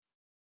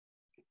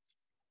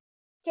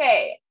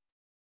 Okay.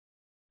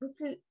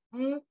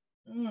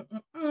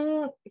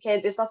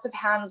 Okay, there's lots of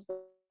hands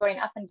going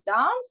up and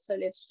down. So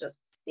let's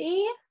just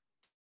see.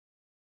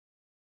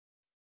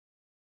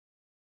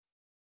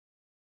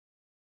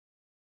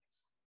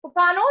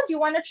 Kupano, do you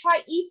want to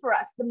try E for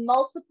us? The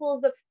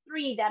multiples of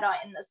 3 that are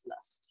in this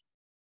list.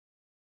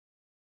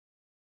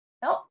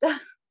 Nope.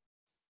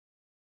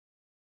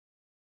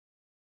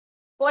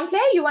 Bontle,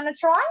 you want to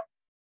try?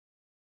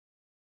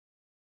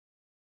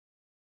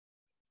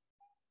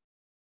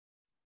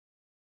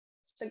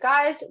 So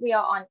guys, we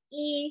are on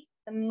E,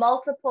 the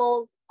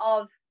multiples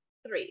of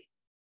 3.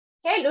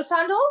 Okay,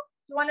 Lutando,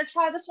 do you want to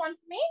try this one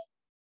for me?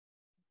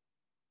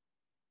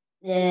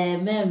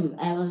 Ma'am,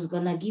 I was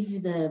gonna give you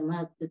the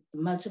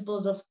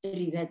multiples of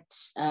 3 that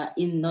are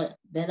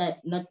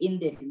not in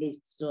the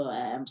list, so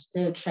I'm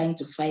still trying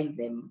to find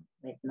them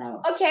right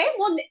now. Okay,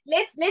 well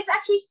let's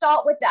actually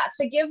start with that.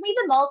 So give me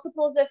the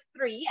multiples of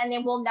 3, and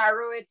then we'll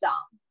narrow it down.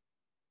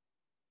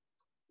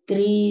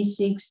 3,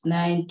 6,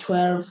 9,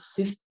 12,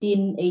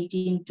 15,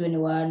 18,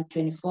 21,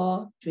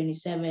 24,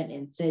 27,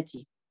 and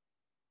 30.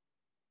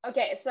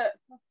 Okay, so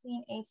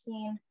 15,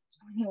 18,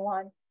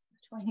 21,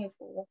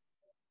 24.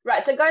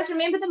 Right, so guys,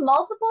 remember the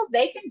multiples,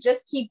 they can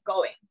just keep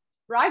going,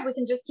 right? We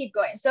can just keep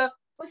going. So,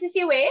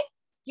 Kusisiwe,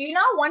 do you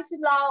now want to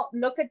now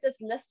look at this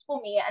list for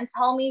me and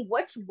tell me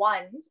which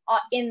ones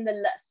are in the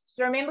list?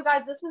 So remember,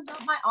 guys, this is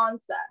not my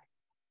answer.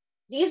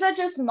 These are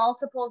just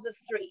multiples of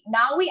 3.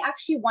 Now we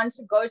actually want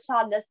to go to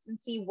our list and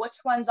see which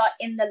ones are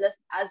in the list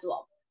as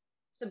well.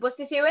 So,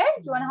 Busisiwe,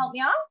 do you want to help me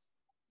out?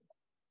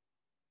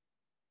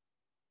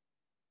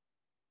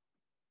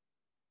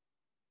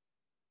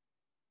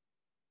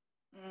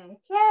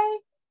 Okay.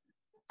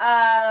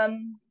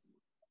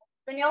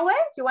 Danielle,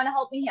 do you want to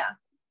help me here?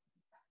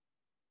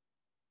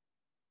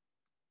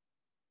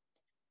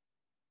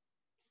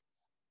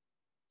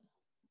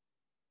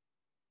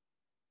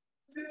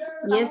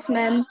 Yes,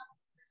 ma'am.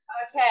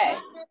 Okay.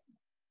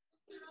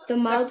 The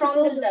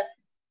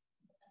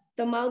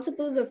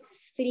multiples of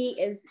 3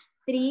 is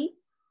 3,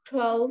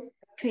 12,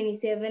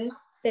 27,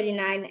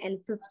 39,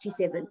 and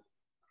 57.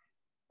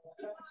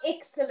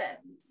 Excellent.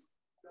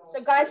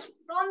 So guys,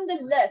 from the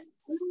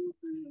list,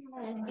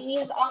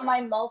 these are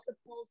my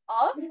multiples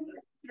of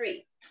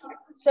 3.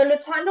 So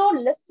Lutando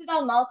listed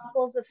our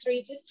multiples of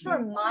 3 just to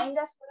remind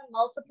us what a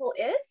multiple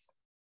is.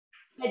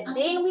 But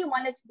then we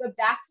wanted to go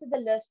back to the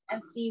list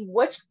and see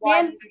which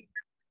ones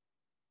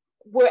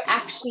were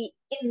actually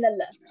in the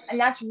list. And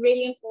that's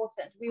really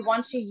important. We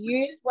want to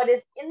use what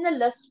is in the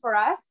list for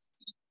us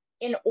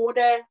in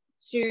order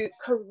to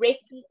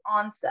correctly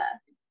answer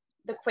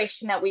the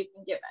question that we've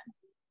been given.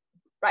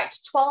 Right,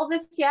 12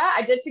 is here.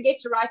 I did forget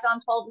to write down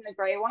 12 in the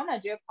gray one. I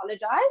do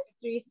apologize.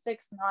 3,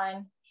 6,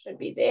 9 should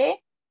be there.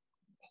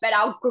 But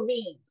our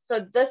green,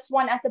 so this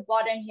one at the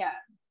bottom here,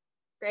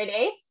 grade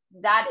 8,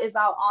 that is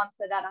our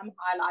answer that I'm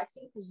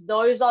highlighting because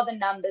those are the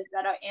numbers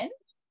that are in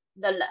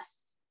the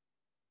list.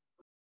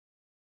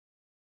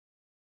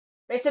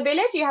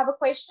 Betabile, do you have a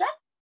question?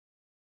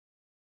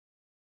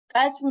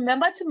 Guys,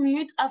 remember to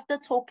mute after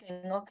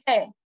talking,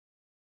 okay?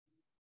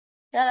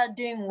 You are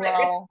doing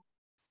well.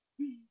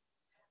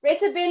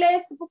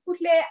 Betabile,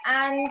 Sipukutle,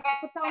 and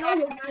Kutano,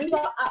 your hands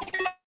are up.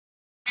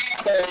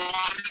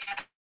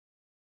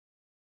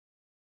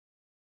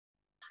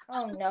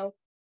 Oh no.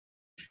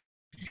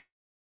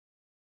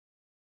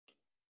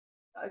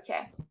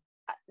 Okay.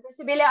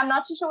 Betabile, I'm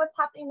not too sure what's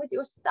happening with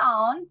your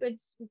sound, but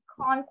we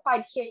can't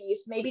quite hear you.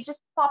 So maybe just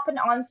pop an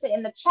answer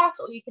in the chat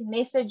or you can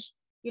message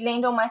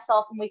Yolanda or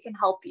myself and we can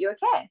help you,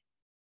 okay?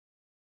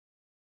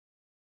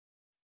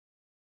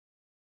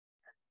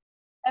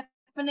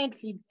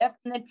 Definitely.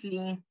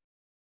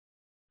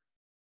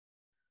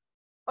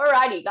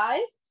 Alrighty,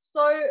 guys.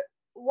 So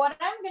what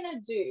I'm going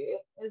to do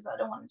is, I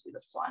don't want to do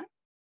this one.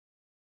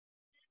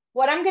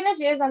 What I'm going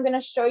to do is I'm going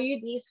to show you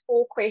these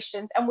 4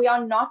 questions and we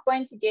are not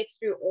going to get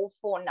through all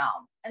 4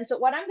 now. And so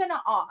what I'm going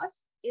to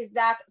ask is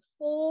that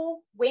for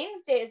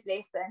Wednesday's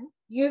lesson,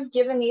 you've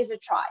given these a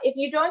try. If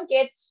you don't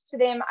get to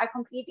them, I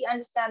completely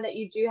understand that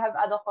you do have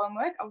other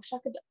homework. I wish I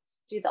could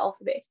do the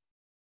alphabet.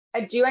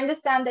 I do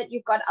understand that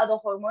you've got other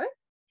homework,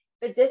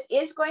 but this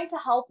is going to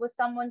help with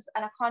someone's,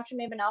 and I can't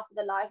remember now for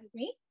the life of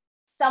me,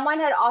 someone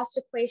had asked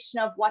a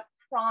question of what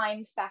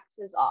prime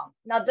factors are.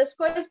 Now, this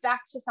goes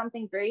back to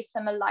something very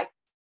similar like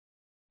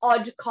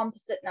odd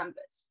composite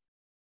numbers.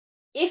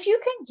 If you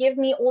can give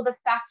me all the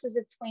factors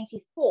of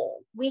 24,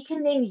 we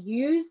can then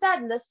use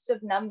that list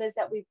of numbers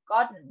that we've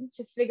gotten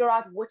to figure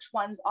out which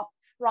ones are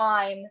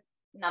prime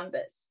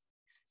numbers.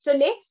 So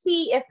let's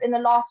see if in the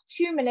last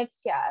 2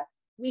 minutes here,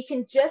 we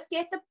can just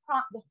get the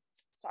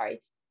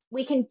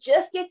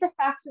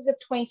factors of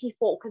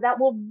 24, because that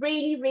will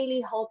really,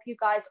 really help you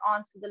guys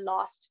answer the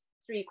last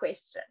 3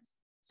 questions.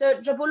 So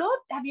Jabulo,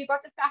 have you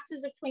got the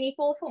factors of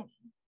 24 for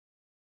me?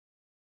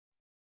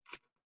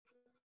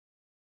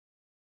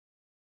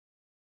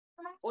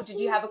 Or did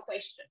you have a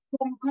question?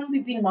 Can't we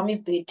be in mommy's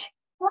bed?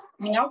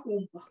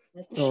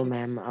 Oh,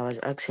 ma'am, I was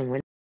asking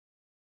when.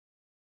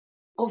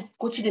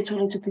 Go to the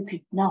toilet to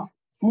pee now.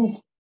 Move.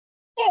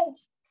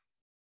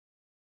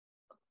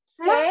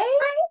 Okay.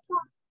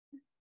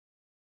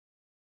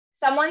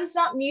 Someone's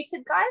not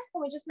muted, guys.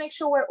 Can we just make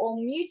sure we're all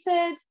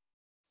muted?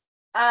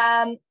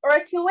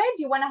 Oratiwe,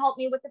 do you want to help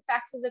me with the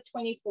factors of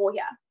 24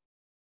 here?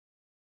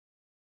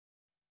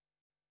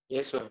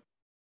 Yes, ma'am.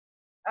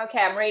 Okay,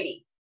 I'm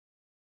ready.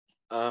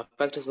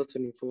 Factors for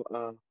 24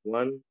 are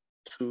 1,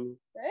 2,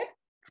 Good.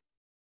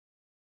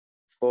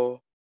 4,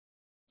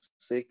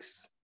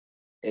 6,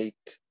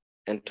 8,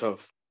 and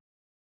 12.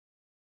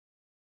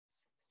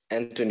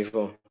 And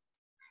 24.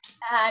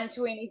 And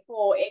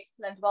 24.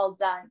 Excellent. Well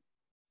done.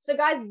 So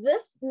guys,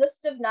 this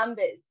list of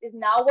numbers is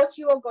now what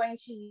you are going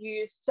to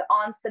use to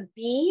answer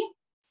B,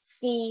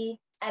 C,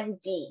 and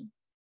D.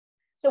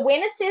 So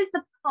when it says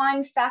the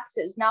prime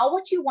factors, now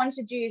what you want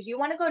to do is you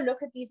want to go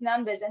look at these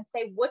numbers and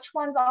say which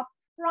ones are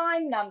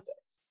prime numbers.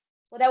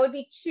 Well, that would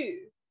be 2,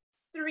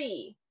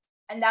 3,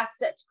 and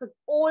that's it, because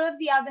all of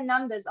the other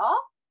numbers are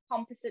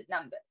composite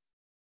numbers.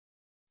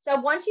 So I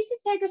want you to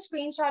take a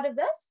screenshot of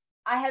this.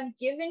 I have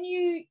given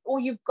you, or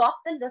you've got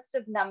the list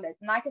of numbers.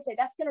 And like I said,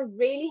 that's going to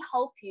really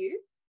help you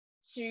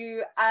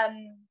to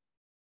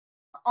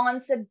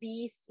answer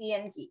B, C,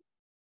 and D.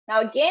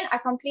 Now, again, I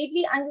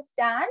completely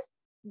understand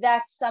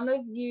that some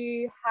of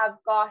you have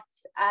got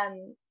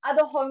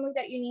other homework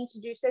that you need to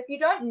do. So if you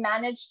don't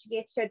manage to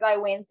get to it by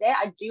Wednesday,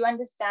 I do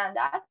understand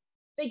that.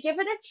 But give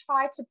it a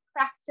try to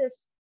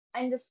practice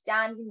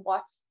understanding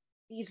what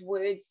these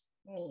words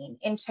mean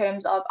in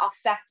terms of our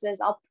factors,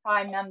 our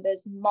prime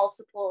numbers,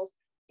 multiples,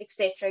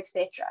 etc.,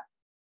 etc.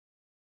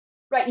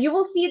 Right, you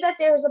will see that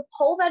there is a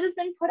poll that has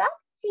been put up.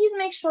 please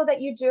make sure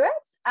that you do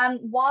it.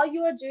 While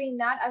you are doing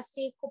that, I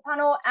see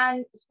Kopano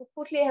and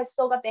Sukutli has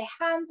still got their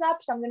hands up,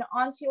 so I'm going to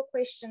answer your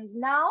questions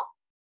now.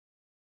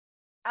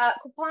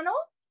 Kopano?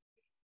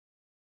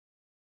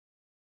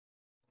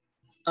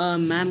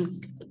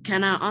 Ma'am,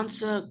 can I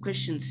answer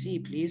question C,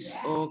 please?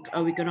 Or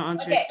are we going to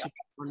answer it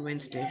on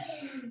Wednesday?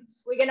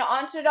 We're going to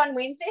answer it on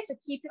Wednesday, so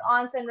keep your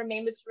answer and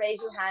remember to raise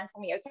your hand for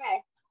me,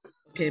 okay?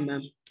 Okay,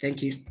 ma'am.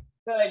 Thank you.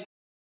 Good.